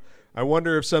 huh, I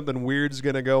wonder if something weird's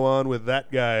going to go on with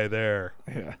that guy there.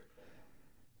 Yeah.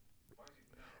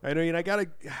 I mean, I gotta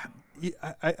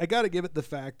give it the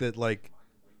fact that, like,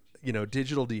 you know,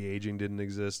 digital de-aging didn't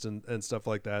exist and stuff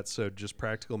like that. So just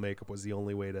practical makeup was the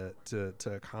only way to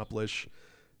accomplish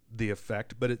the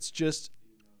effect. But it's just,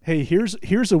 hey,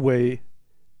 here's a way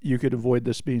you could avoid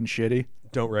this being shitty.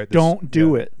 Don't write this. Don't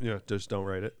do it. Yeah, just don't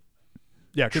write it.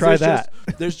 Yeah, try that.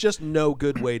 There's just no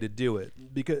good way to do it,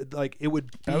 because like it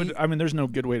would be, I mean, there's no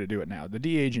good way to do it now. The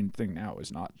de-aging thing now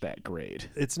is not that great.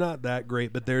 It's not that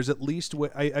great, but there's at least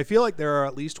I feel like there are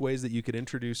at least ways that you could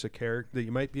introduce a character, that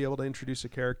you might be able to introduce a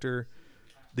character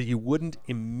that you wouldn't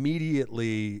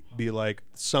immediately be like,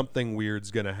 something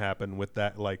weird's gonna happen with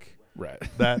that, like, right.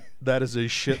 that is a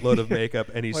shitload of makeup,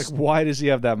 and he's like, why does he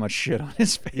have that much shit on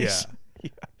his face? Yeah.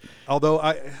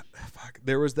 Although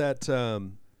there was that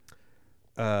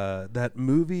that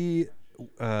movie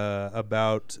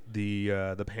about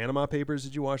the Panama Papers.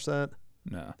 Did you watch that?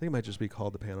 No. I think it might just be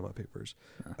called the Panama Papers.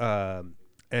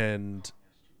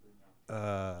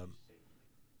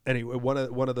 Anyway, one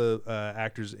of the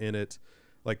actors in it,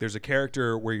 like, there's a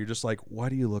character where you're just like, why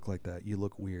do you look like that? You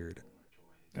look weird.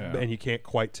 Yeah. And you can't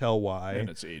quite tell why. And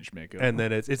it's age makeup. And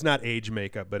then it's not age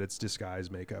makeup, but it's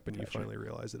disguise makeup, and gotcha. You finally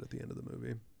realize it at the end of the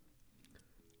movie.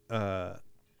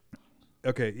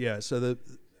 Okay, yeah. So the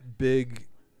big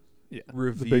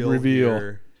reveal. The big reveal.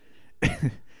 Here.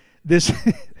 This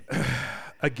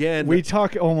again. We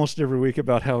talk almost every week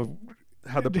about how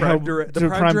the prime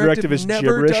directive is never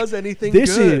gibberish. Does anything.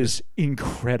 This good. is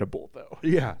incredible, though.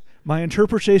 Yeah. My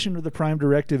interpretation of the prime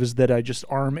directive is that I just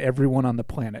arm everyone on the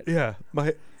planet. Yeah.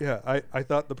 I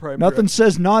thought the prime Nothing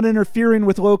says not interfering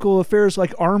with local affairs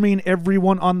like arming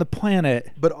everyone on the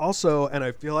planet. But also, and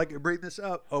I feel like I bring this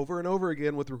up over and over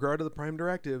again with regard to the prime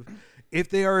directive, if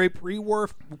they are a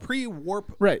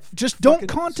pre-warp right, just don't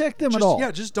contact them at all.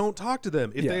 Yeah, just don't talk to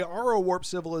them. If they are a warp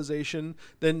civilization,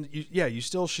 then you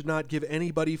still should not give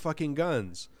anybody fucking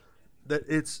guns. That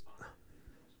it's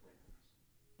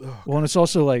well, and it's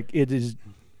also like it is.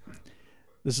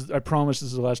 This is. I promise this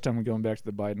is the last time I'm going back to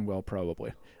the Biden well,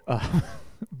 probably.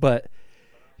 But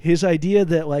his idea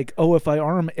that, like, oh, if I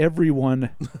arm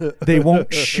everyone, they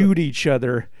won't shoot each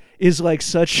other is like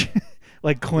such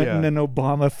like Clinton and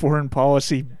Obama foreign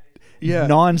policy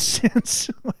nonsense.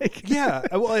 Like,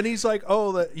 well, and he's like,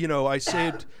 oh, I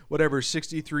saved whatever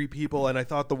 63 people, and I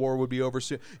thought the war would be over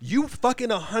soon. You fucking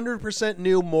 100%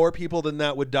 knew more people than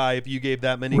that would die if you gave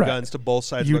that many guns to both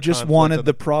sides. You just wanted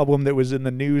the problem that was in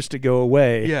the news to go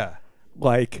away. Yeah,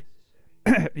 like,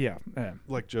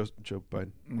 like Joe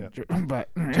Biden. Yeah,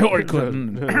 Hillary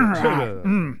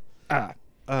Clinton.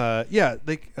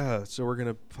 So we're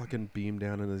gonna fucking beam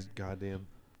down in these goddamn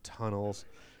tunnels.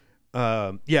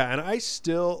 And I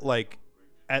still, like,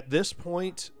 at this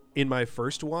point in my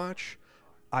first watch,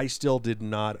 I still did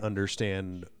not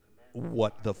understand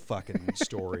what the fucking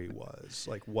story was,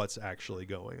 like, what's actually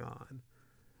going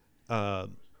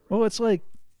on. Well, it's like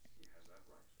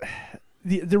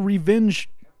the revenge,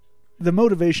 the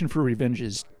motivation for revenge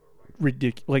is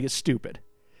ridiculous. Like, it's stupid,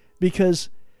 because,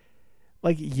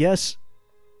 like, yes,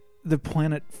 the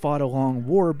planet fought a long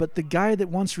war, but the guy that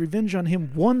wants revenge on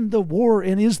him won the war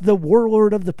and is the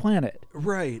warlord of the planet.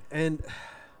 Right. And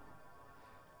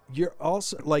you're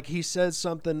also, like, he says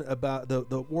something about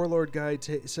the warlord guy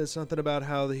says something about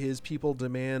how his people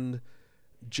demand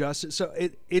justice. So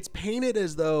it's painted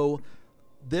as though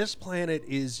this planet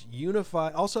is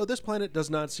unified. Also, this planet does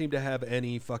not seem to have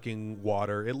any fucking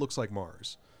water. It looks like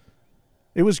Mars.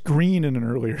 It was green in an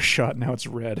earlier shot. Now it's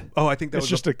red. Oh, I think it's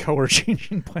just a color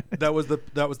changing planet. That was the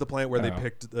planet where they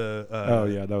picked the.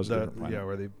 Yeah, that was the planet. Yeah,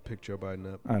 where they picked Joe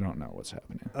Biden up. I don't know what's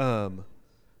happening.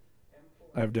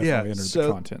 I've definitely entered the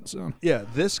content zone. Yeah,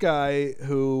 this guy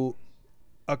who,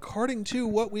 according to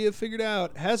what we have figured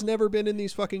out, has never been in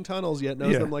these fucking tunnels yet.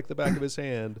 Knows them like the back of his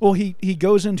hand. Well, he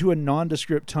goes into a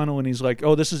nondescript tunnel and he's like,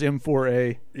 "Oh, this is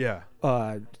M4A." Yeah.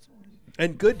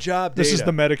 And good job, Data. This is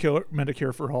the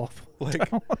Medicare for all.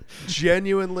 Like,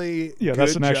 genuinely. Yeah,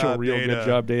 that's an actual real good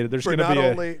job, Data. There's going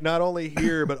to be not only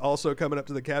here, but also coming up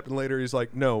to the captain later. He's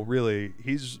like, no, really,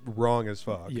 he's wrong as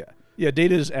fuck. Yeah.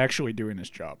 Data is actually doing his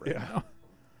job right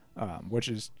now, which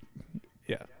is,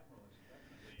 like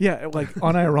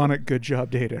unironic good job,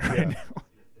 Data right now.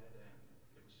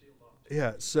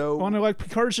 Yeah. So, like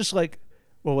Picard's just like,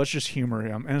 well, let's just humor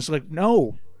him, and it's like,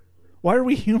 no. Why are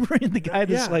we humoring the guy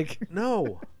that's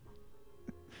no.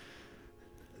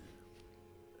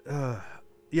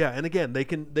 And again, they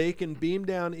can beam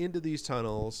down into these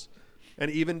tunnels,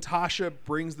 and even Tasha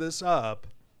brings this up.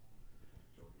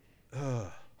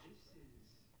 Or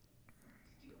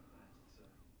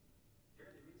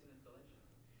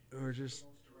just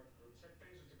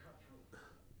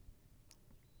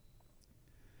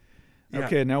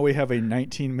Okay, now we have a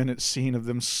 19-minute scene of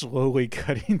them slowly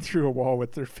cutting through a wall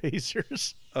with their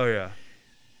phasers. Oh, yeah.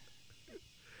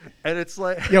 And it's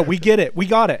like... Yeah, we get it. We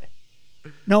got it.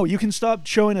 No, you can stop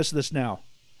showing us this now.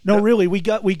 No, really, we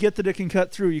get that it can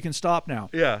cut through. You can stop now.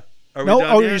 Yeah. Are we done yet?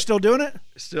 Are you still doing it?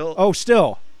 Still. Oh,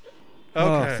 still.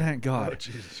 Okay. Oh, thank God. Oh,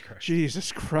 Jesus Christ.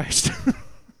 Jesus Christ.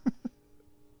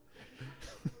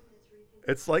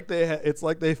 It's like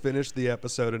they finished the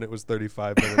episode and it was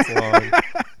 35 minutes long.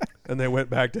 And they went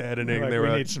back to editing. Like, they we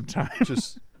were need some time.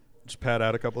 just pad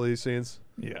out a couple of these scenes.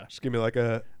 Yeah. Just give me like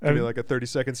a 30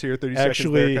 seconds here, 30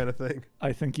 seconds there kind of thing.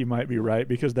 I think you might be right,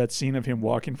 because that scene of him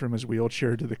walking from his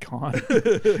wheelchair to the con,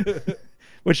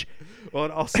 which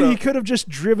and also he could have just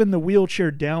driven the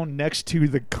wheelchair down next to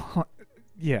the con.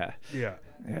 Yeah. Yeah.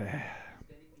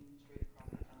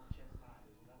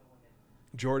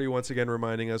 Geordi once again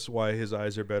reminding us why his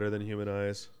eyes are better than human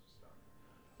eyes.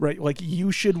 Right, like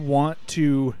you should want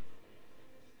to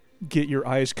get your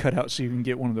eyes cut out so you can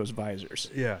get one of those visors.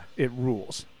 Yeah. It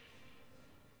rules.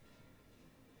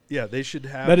 Yeah, they should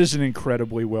have... That is an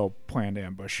incredibly well-planned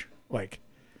ambush. Like,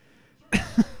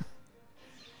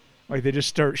 like they just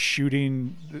start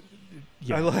shooting...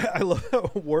 I love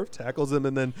how Worf tackles him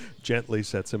and then gently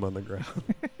sets him on the ground.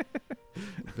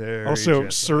 Very also,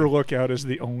 gently. Sir Lookout is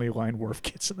the only line Worf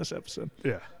gets in this episode.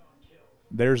 Yeah.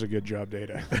 There's a good job,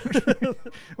 Data.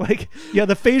 Like, yeah,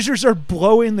 the phasers are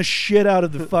blowing the shit out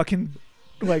of the fucking,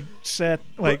 like, set.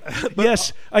 Like,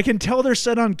 yes, I can tell they're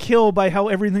set on kill by how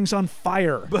everything's on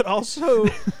fire. But also,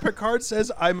 Picard says,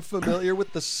 I'm familiar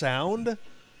with the sound.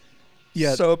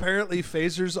 Yeah. So apparently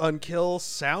phasers on kill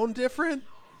sound different?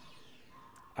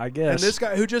 I guess. And this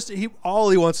guy who all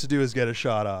he wants to do is get a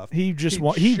shot off. He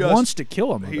wants to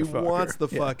kill him. He wants the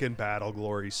fucking battle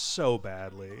glory so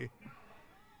badly.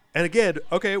 And again,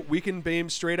 okay, we can beam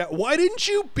straight out. Why didn't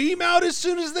you beam out as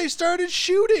soon as they started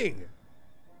shooting?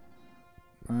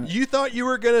 You thought you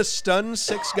were going to stun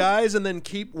 6 guys and then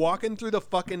keep walking through the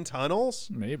fucking tunnels?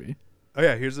 Maybe. Oh,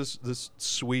 yeah, here's this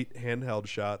sweet handheld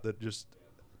shot that just...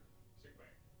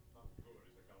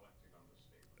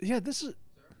 Yeah, this is...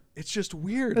 It's just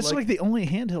weird. That's like the only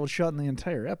handheld shot in the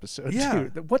entire episode, yeah.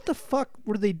 too. What the fuck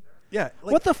were they... Yeah.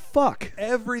 Like, what the fuck?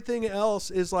 Everything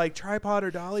else is like tripod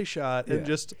or dolly shot and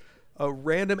just a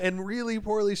random and really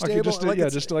poorly stable.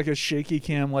 Just like a shaky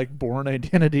cam, like Bourne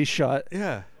Identity shot.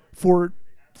 Yeah. For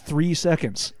 3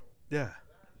 seconds. Yeah.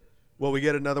 Well, we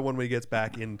get another one when he gets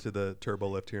back into the turbo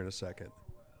lift here in a second.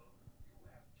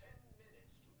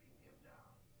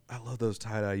 I love those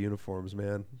tie-dye uniforms,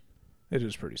 man. It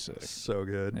is pretty sick. So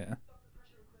good. Yeah.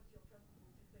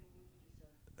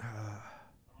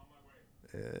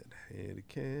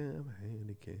 Handycam.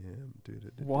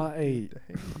 Why?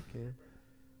 Handycam.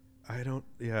 I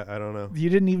don't know. You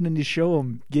didn't even need to show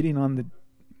him getting on the...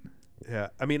 Yeah,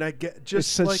 I mean, I get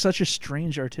just it's such a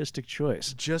strange artistic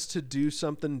choice. Just to do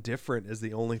something different is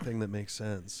the only thing that makes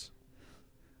sense.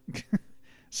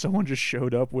 Someone just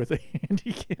showed up with a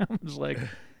handycam. It's like,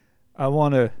 I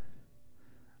want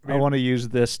to use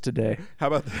this today. How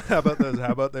about those?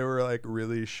 How about they were like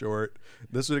really short?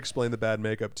 This would explain the bad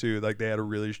makeup too. Like they had a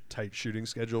really tight shooting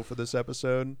schedule for this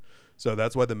episode, so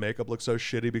that's why the makeup looked so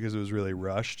shitty, because it was really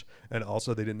rushed, and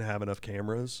also they didn't have enough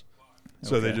cameras,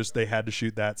 so they had to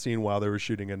shoot that scene while they were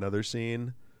shooting another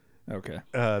scene, Okay.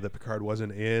 That Picard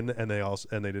wasn't in, and they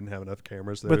didn't have enough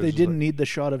cameras there. But they didn't need the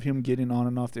shot of him getting on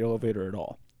and off the elevator at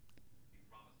all.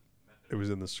 It was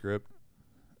in the script.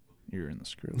 You're in the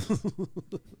script.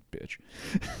 Bitch.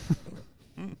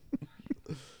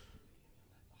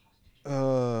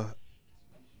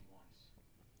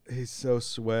 He's so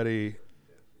sweaty.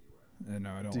 No,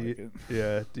 I don't like it.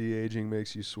 Yeah, de-aging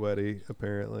makes you sweaty,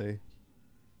 apparently.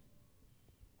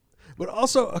 But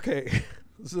also, okay,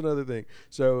 this is another thing.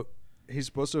 So he's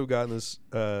supposed to have gotten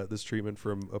this treatment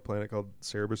from a planet called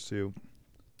Cerberus 2,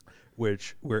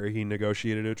 where he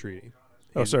negotiated a treaty.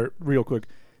 Oh, sorry, real quick.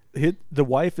 The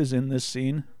wife is in this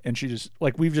scene, and she just,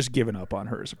 like, we've just given up on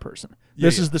her as a person.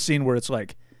 This is the scene where it's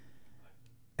like,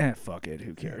 fuck it,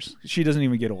 who cares? She doesn't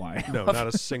even get a line. No, not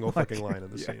a single fucking line in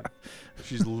the scene.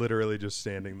 She's literally just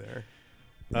standing there.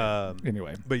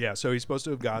 Anyway. But yeah, so he's supposed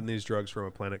to have gotten these drugs from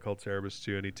a planet called Cerberus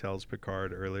 2, and he tells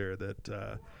Picard earlier that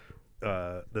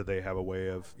that they have a way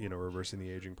of, reversing the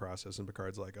aging process, and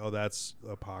Picard's like, oh, that's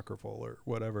apocryphal or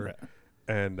whatever. Right.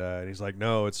 And he's like,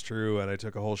 no, it's true, and I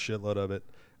took a whole shitload of it.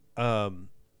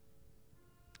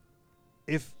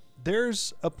 If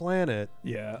there's a planet...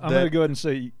 Yeah, I'm going to go ahead and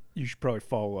say you should probably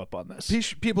follow up on this.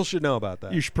 People should know about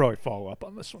that. You should probably follow up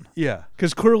on this one. Yeah.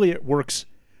 Because clearly it works.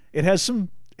 It has some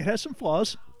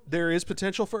flaws. There is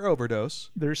potential for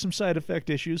overdose. There's some side effect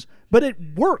issues, but it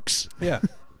works. Yeah.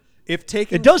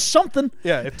 It does something.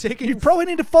 Yeah, if taking... You probably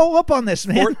need to follow up on this,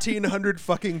 man. 1,400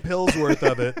 fucking pills worth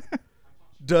of it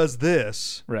does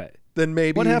this. Right. Then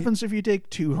maybe... What happens if you take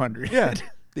 200? Yeah.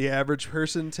 The average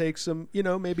person takes them,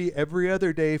 maybe every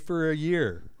other day for a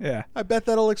year. Yeah. I bet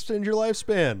that'll extend your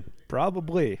lifespan.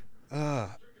 Probably. All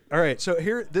right. So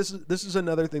here, this is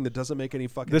another thing that doesn't make any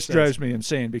fucking sense. This drives me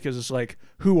insane because it's like,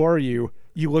 who are you?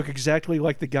 You look exactly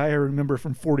like the guy I remember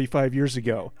from 45 years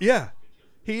ago. Yeah.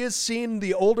 He has seen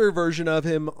the older version of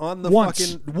him on the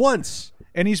once.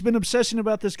 And he's been obsessing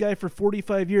about this guy for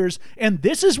 45 years. And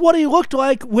this is what he looked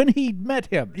like when he met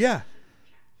him. Yeah.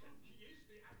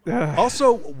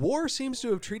 Also, War seems to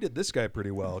have treated this guy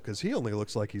pretty well because he only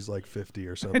looks like he's like 50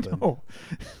 or something. I know.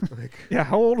 Yeah,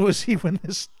 how old was he when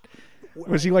this...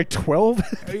 Was he like 12?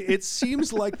 It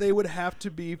seems like they would have to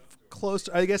be close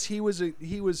to... I guess he was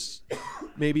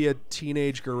maybe a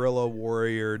teenage guerrilla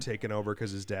warrior taken over because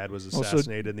his dad was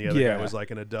assassinated and the other guy was like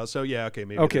an adult. So yeah, okay,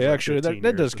 maybe... Okay, actually,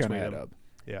 that does kind of add up.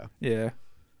 Yeah. Yeah.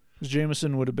 Because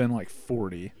Jameson would have been like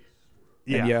 40.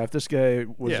 Yeah. And if this guy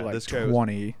was like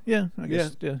 20, I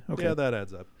guess, okay. Yeah, that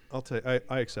adds up.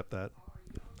 I accept that.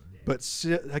 But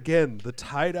again, the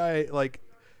tie-dye, like,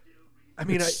 I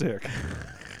mean, it's sick.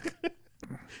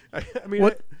 I mean,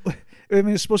 what? I mean,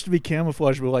 it's supposed to be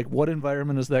camouflage, but like, what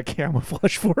environment is that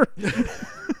camouflage for?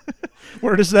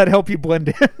 Where does that help you blend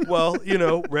in? Well,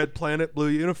 red planet, blue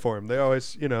uniform. They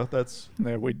always, that's...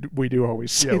 Yeah, we do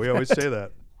always say we always say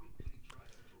that.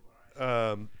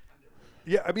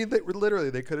 Yeah, I mean,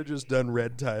 they could have just done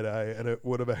red tie-dye, and it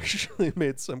would have actually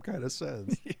made some kind of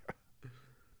sense. Yeah.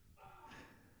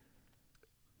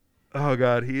 Oh,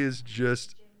 God, he is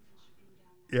just...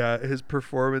 Yeah, his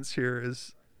performance here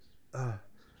is...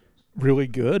 really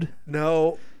good?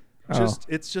 No,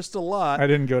 it's just a lot. I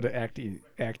didn't go to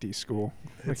acty school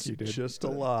like you did. It's just a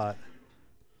lot.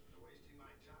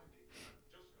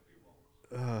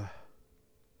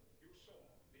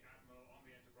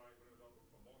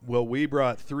 Well, we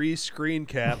brought 3 screen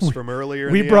caps from earlier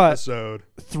in the episode.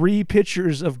 3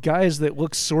 pictures of guys that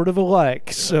look sort of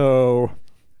alike, so...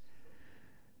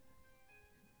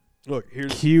 Look,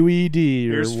 here's QED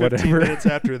or here's 15 whatever. minutes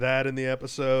after that in the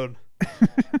episode.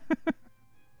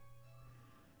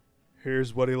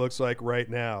 Here's what he looks like right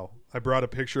now. I brought a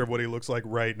picture of what he looks like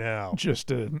right now.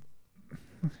 Just in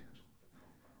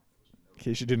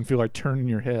case you didn't feel like turning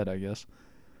your head, I guess.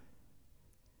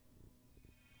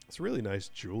 It's really nice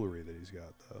jewelry that he's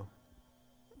got, though.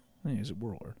 Yeah, he's a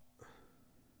warlord.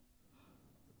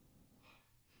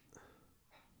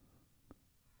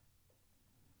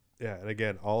 Yeah, and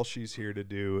again, all she's here to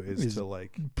do is to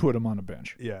like put him on a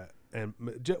bench. Yeah, and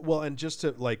and just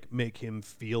to like make him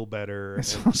feel better.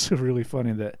 It's also really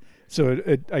funny that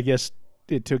I guess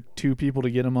it took 2 people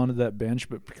to get him onto that bench,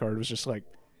 but Picard was just like,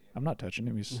 "I'm not touching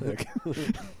him. He's sick."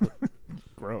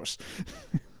 Gross.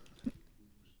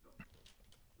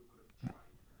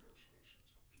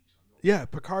 Yeah,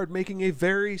 Picard making a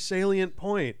very salient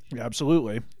point.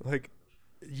 Absolutely. Like,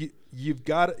 you've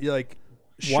got like.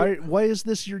 Why is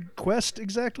this your quest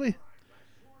exactly?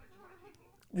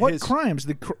 What crimes?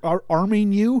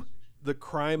 Arming you? The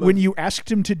crime when you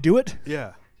asked him to do it?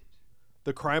 Yeah.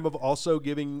 The crime of also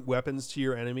giving weapons to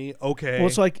your enemy. Okay. Well,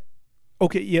 it's like,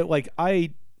 okay, yeah, like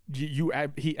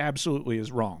he absolutely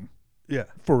is wrong. Yeah.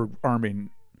 For arming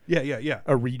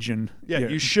a region. Yeah,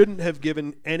 you shouldn't have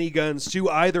given any guns to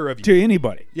either of you. To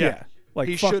anybody. Yeah. Like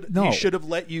he should have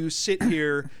let you sit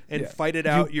here and fight it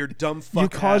out. Your dumb fuck. You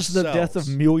caused the death of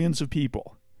millions of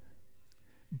people,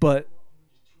 but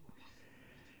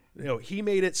he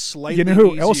made it slightly. You know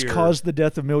who easier. else caused the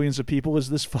death of millions of people is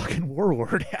this fucking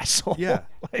warlord asshole. Yeah,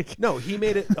 like no, he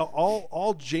made it.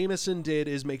 All Jameson did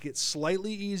is make it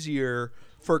slightly easier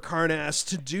for Karnas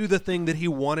to do the thing that he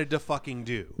wanted to fucking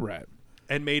do. Right.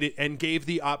 And made it and gave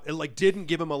the didn't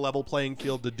give him a level playing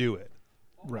field to do it.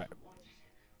 Right.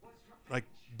 Like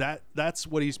that's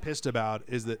what he's pissed about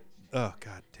is that oh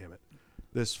god damn it.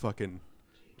 This fucking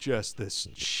just this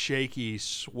shaky,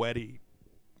 sweaty,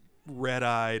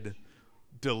 red-eyed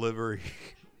delivery.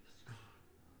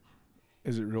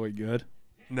 Is it really good?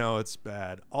 No, it's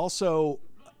bad. Also,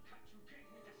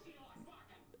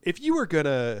 if you were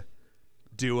gonna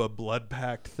do a blood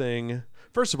pact thing,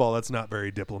 first of all, that's not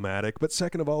very diplomatic. But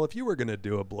second of all, if you were gonna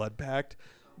do a blood pact,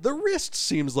 the wrist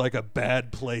seems like a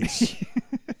bad place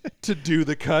to do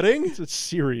the cutting. It's a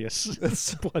serious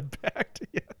blood pact.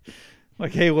 Yeah.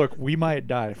 Like, hey, look, we might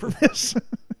die from this.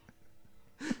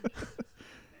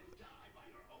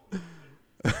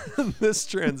 This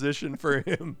transition for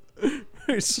him.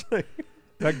 It's like,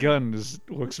 that gun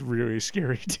looks really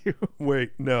scary too.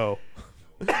 Wait, no.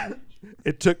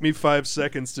 It took me 5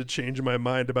 seconds to change my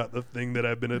mind about the thing that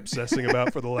I've been obsessing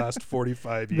about for the last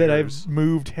 45 years. That I've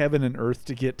moved heaven and earth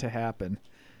to get to happen.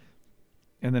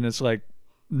 And then it's like,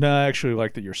 no, I actually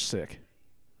like that you're sick.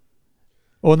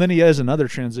 Oh, and then he has another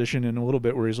transition in a little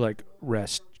bit where he's like,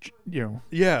 rest,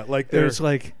 Yeah, like there's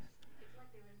like,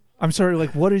 I'm sorry,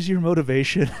 like, what is your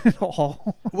motivation at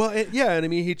all? Well, and I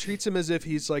mean, he treats him as if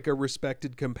he's like a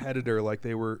respected competitor, like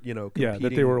they were, competing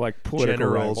that they were like political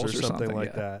generals rivals or something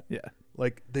like that. Yeah.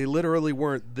 Like they literally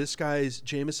weren't. This guy's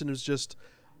Jameson was just.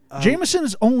 Jameson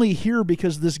is only here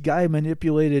because this guy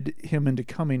manipulated him into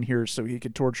coming here so he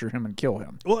could torture him and kill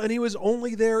him. Well, and he was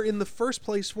only there in the first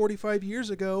place 45 years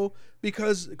ago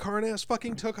because Karnas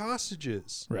fucking took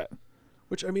hostages. Right.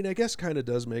 Which, I mean, I guess kind of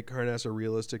does make Karnas a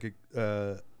realistic,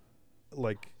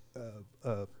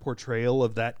 portrayal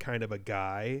of that kind of a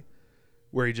guy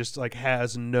where he just like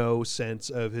has no sense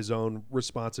of his own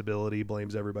responsibility,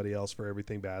 blames everybody else for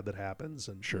everything bad that happens.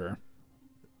 And sure.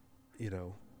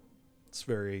 It's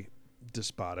very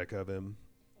despotic of him.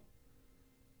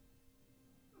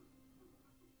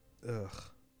 Ugh.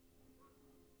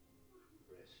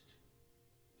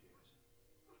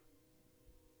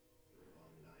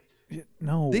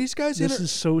 No. These guys this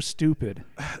is so stupid.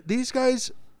 These guys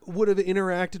would have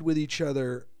interacted with each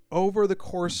other over the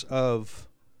course of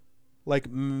like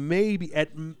maybe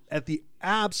at the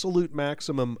absolute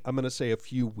maximum, I'm going to say a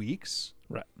few weeks.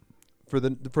 Right. For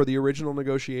the original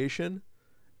negotiation.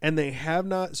 And they have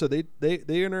not, so they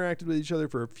interacted with each other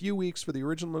for a few weeks for the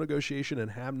original negotiation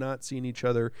and have not seen each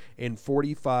other in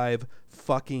 45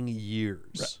 fucking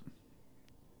years.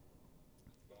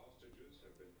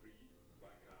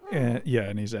 Right.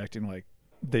 And he's acting like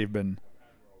they've been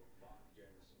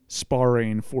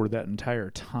sparring for that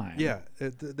entire time. Yeah,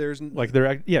 there's like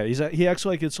he acts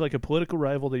like it's like a political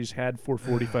rival that he's had for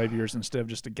 45 years instead of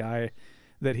just a guy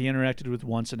that he interacted with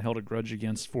once and held a grudge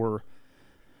against for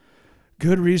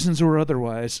good reasons or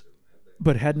otherwise,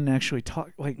 but hadn't actually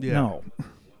talked. Like, no.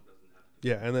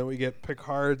 Yeah, and then we get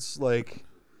Picard's like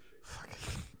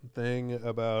thing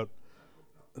about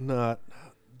not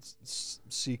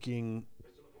seeking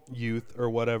youth or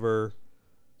whatever.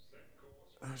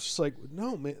 I was just like,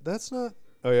 no, man, that's not.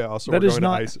 Oh yeah, also we're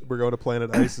going to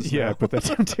Planet ISIS. Yeah, put that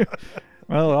down too.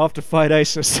 Well, I'll have to fight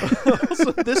ISIS.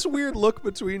 Also, this weird look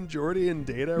between Geordi and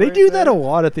Data. They do that a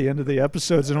lot at the end of the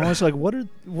episodes, and I'm always like, what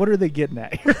are they getting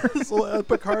at here? So,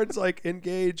 Picard's like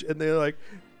engage, and they're like,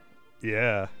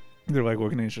 yeah. They're like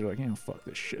looking at each other like, yeah, fuck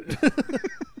this shit.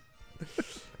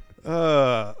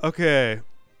 Okay.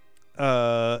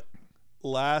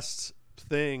 Last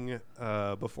thing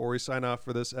before we sign off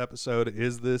for this episode,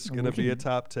 is this going to be a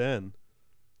top 10?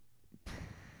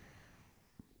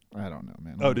 I don't know,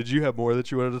 man. Oh, did you have more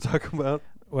that you wanted to talk about?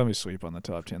 Let me sleep on the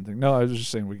top 10 thing. No, I was just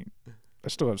saying I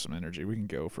still have some energy. We can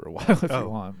go for a while if you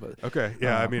want. But okay,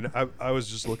 yeah. I mean, I was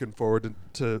just looking forward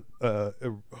to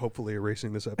hopefully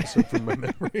erasing this episode from my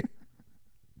memory.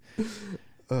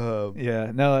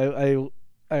 Yeah, no,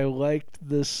 I liked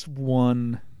this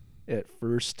one at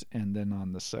first, and then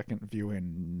on the second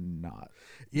viewing, not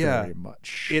very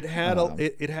much. It had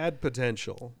it had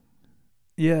potential.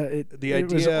 Yeah, the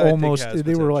idea was almost.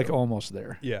 They were like almost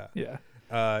there. Yeah, yeah.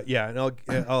 And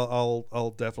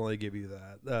I'll definitely give you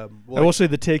that. I will say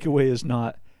the takeaway is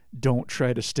not don't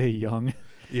try to stay young.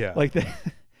 Yeah, like that,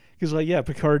 Because like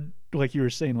Picard, like you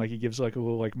were saying, like he gives like a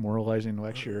little like moralizing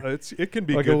lecture. It can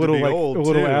be like good a little to be like old a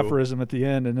little too. aphorism at the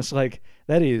end, and it's like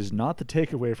that is not the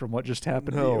takeaway from what just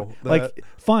happened to you. Like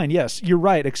fine, yes, you're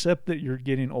right, except that you're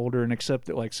getting older, and except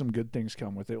that like some good things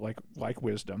come with it, like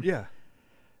wisdom. Yeah.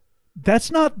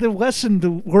 That's not the lesson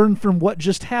to learn from what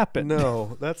just happened.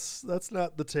 No, that's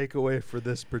not the takeaway for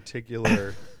this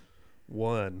particular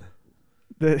one.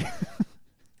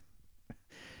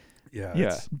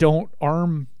 Yeah. Don't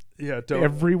arm don't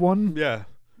everyone. Yeah.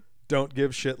 Don't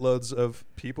give shitloads of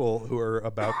people who are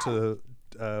about to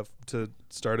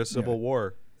start a civil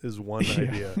war is one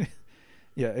idea.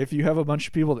 Yeah, if you have a bunch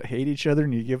of people that hate each other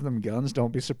and you give them guns,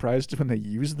 don't be surprised when they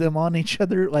use them on each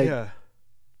other. Like, I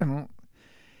don't.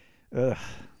 Ugh,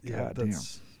 God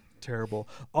that's damn. terrible.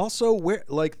 Also, where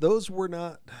like those were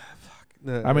not.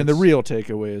 I mean, the real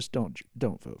takeaway is don't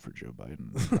vote for Joe Biden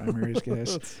in the primaries,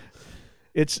 guys.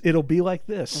 It'll be like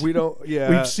this. We don't. Yeah,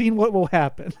 we've seen what will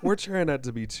happen. We're trying not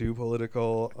to be too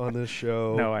political on this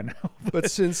show. No, I know, but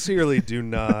sincerely, do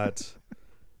not.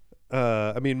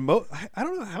 I mean, I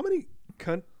don't know how many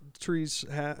countries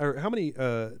or how many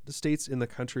states in the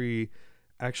country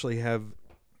actually have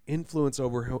influence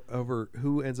over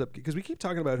who ends up, because we keep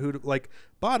talking about who to, like,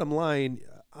 bottom line,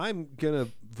 I'm gonna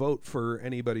vote for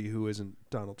anybody who isn't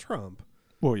Donald Trump.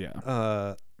 Well,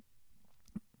 yeah.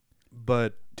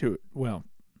 But to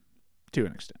an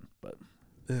extent, but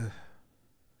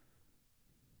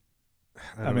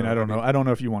I don't know. I don't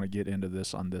know if you want to get into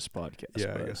this on this podcast.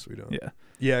 Yeah, but I guess we don't.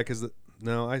 Yeah, because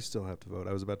no, I still have to vote.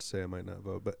 I was about to say I might not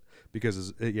vote, but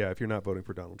because if you're not voting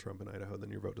for Donald Trump in Idaho, then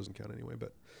your vote doesn't count anyway.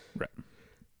 But right.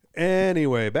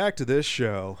 Anyway, back to this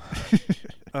show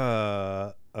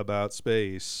about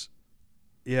space.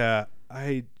 Yeah,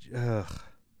 I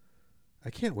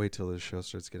can't wait till this show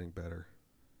starts getting better.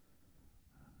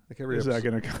 Like Is that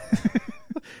gonna?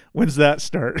 When's that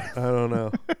start? I don't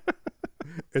know.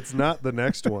 It's not the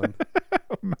next one.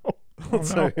 Oh, no. I'll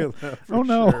tell you that for oh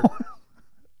no.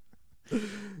 Sure.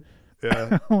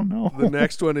 Yeah. Oh no. The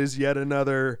next one is yet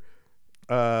another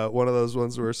one of those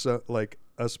ones where like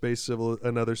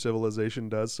another civilization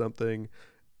does something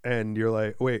and you're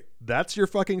like, wait, that's your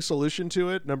fucking solution to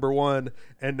it? Number one.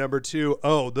 And number two,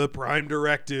 the prime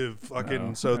directive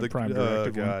fucking prime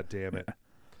directive God damn it.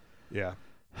 Yeah.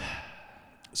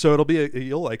 So it'll be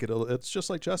you'll like it. It's just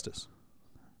like Justice.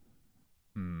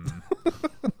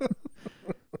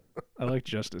 I like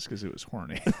Justice because it was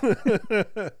horny.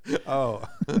 Oh.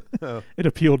 It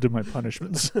appealed to my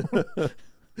punishments.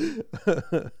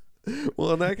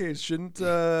 Well, in that case, shouldn't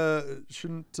the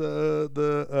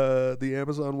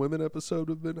Amazon Women episode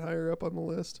have been higher up on the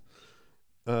list?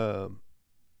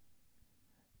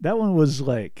 That one was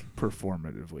like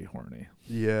performatively horny.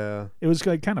 Yeah, it was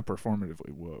like kind of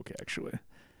performatively woke, actually.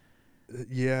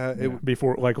 Yeah,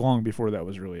 long before that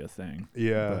was really a thing.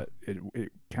 Yeah, but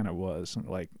it kind of was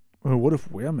like, well, what if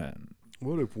women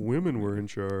were in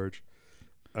charge?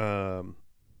 Yeah,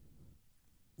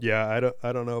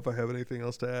 I don't know if I have anything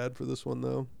else to add for this one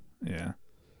though. Yeah,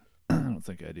 I don't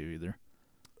think I do either.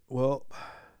 Well,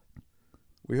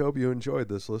 we hope you enjoyed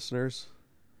this, listeners.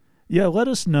 Yeah, let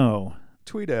us know.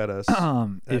 Tweet at us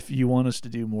if you want us to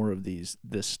do more of this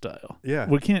style. Yeah,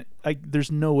 we can't.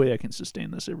 There's no way I can sustain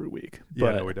this every week.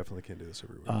 Yeah, no, we definitely can't do this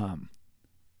every week.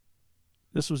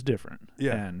 This was different.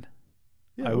 Yeah, and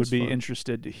I would be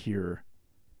interested to hear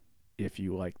if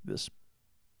you like this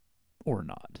or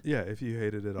not. Yeah, if you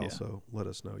hated it, also let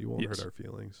us know. You won't hurt our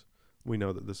feelings. We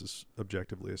know that this is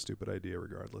objectively a stupid idea,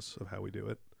 regardless of how we do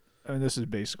it. I mean, this is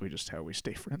basically just how we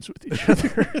stay friends with each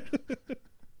other.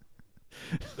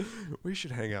 We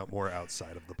should hang out more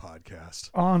outside of the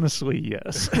podcast. Honestly,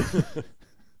 yes.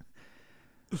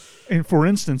 And for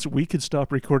instance, we could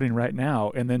stop recording right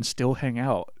now and then still hang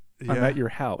out. Yeah. I'm at your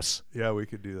house. Yeah, we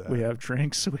could do that. We have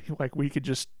drinks. We could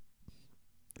just.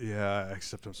 Yeah,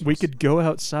 except we could go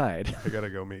outside. I gotta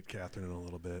go meet Catherine in a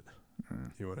little bit.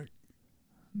 You wanna?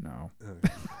 No.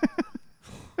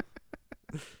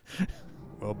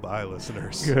 Well, bye,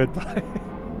 listeners. Goodbye.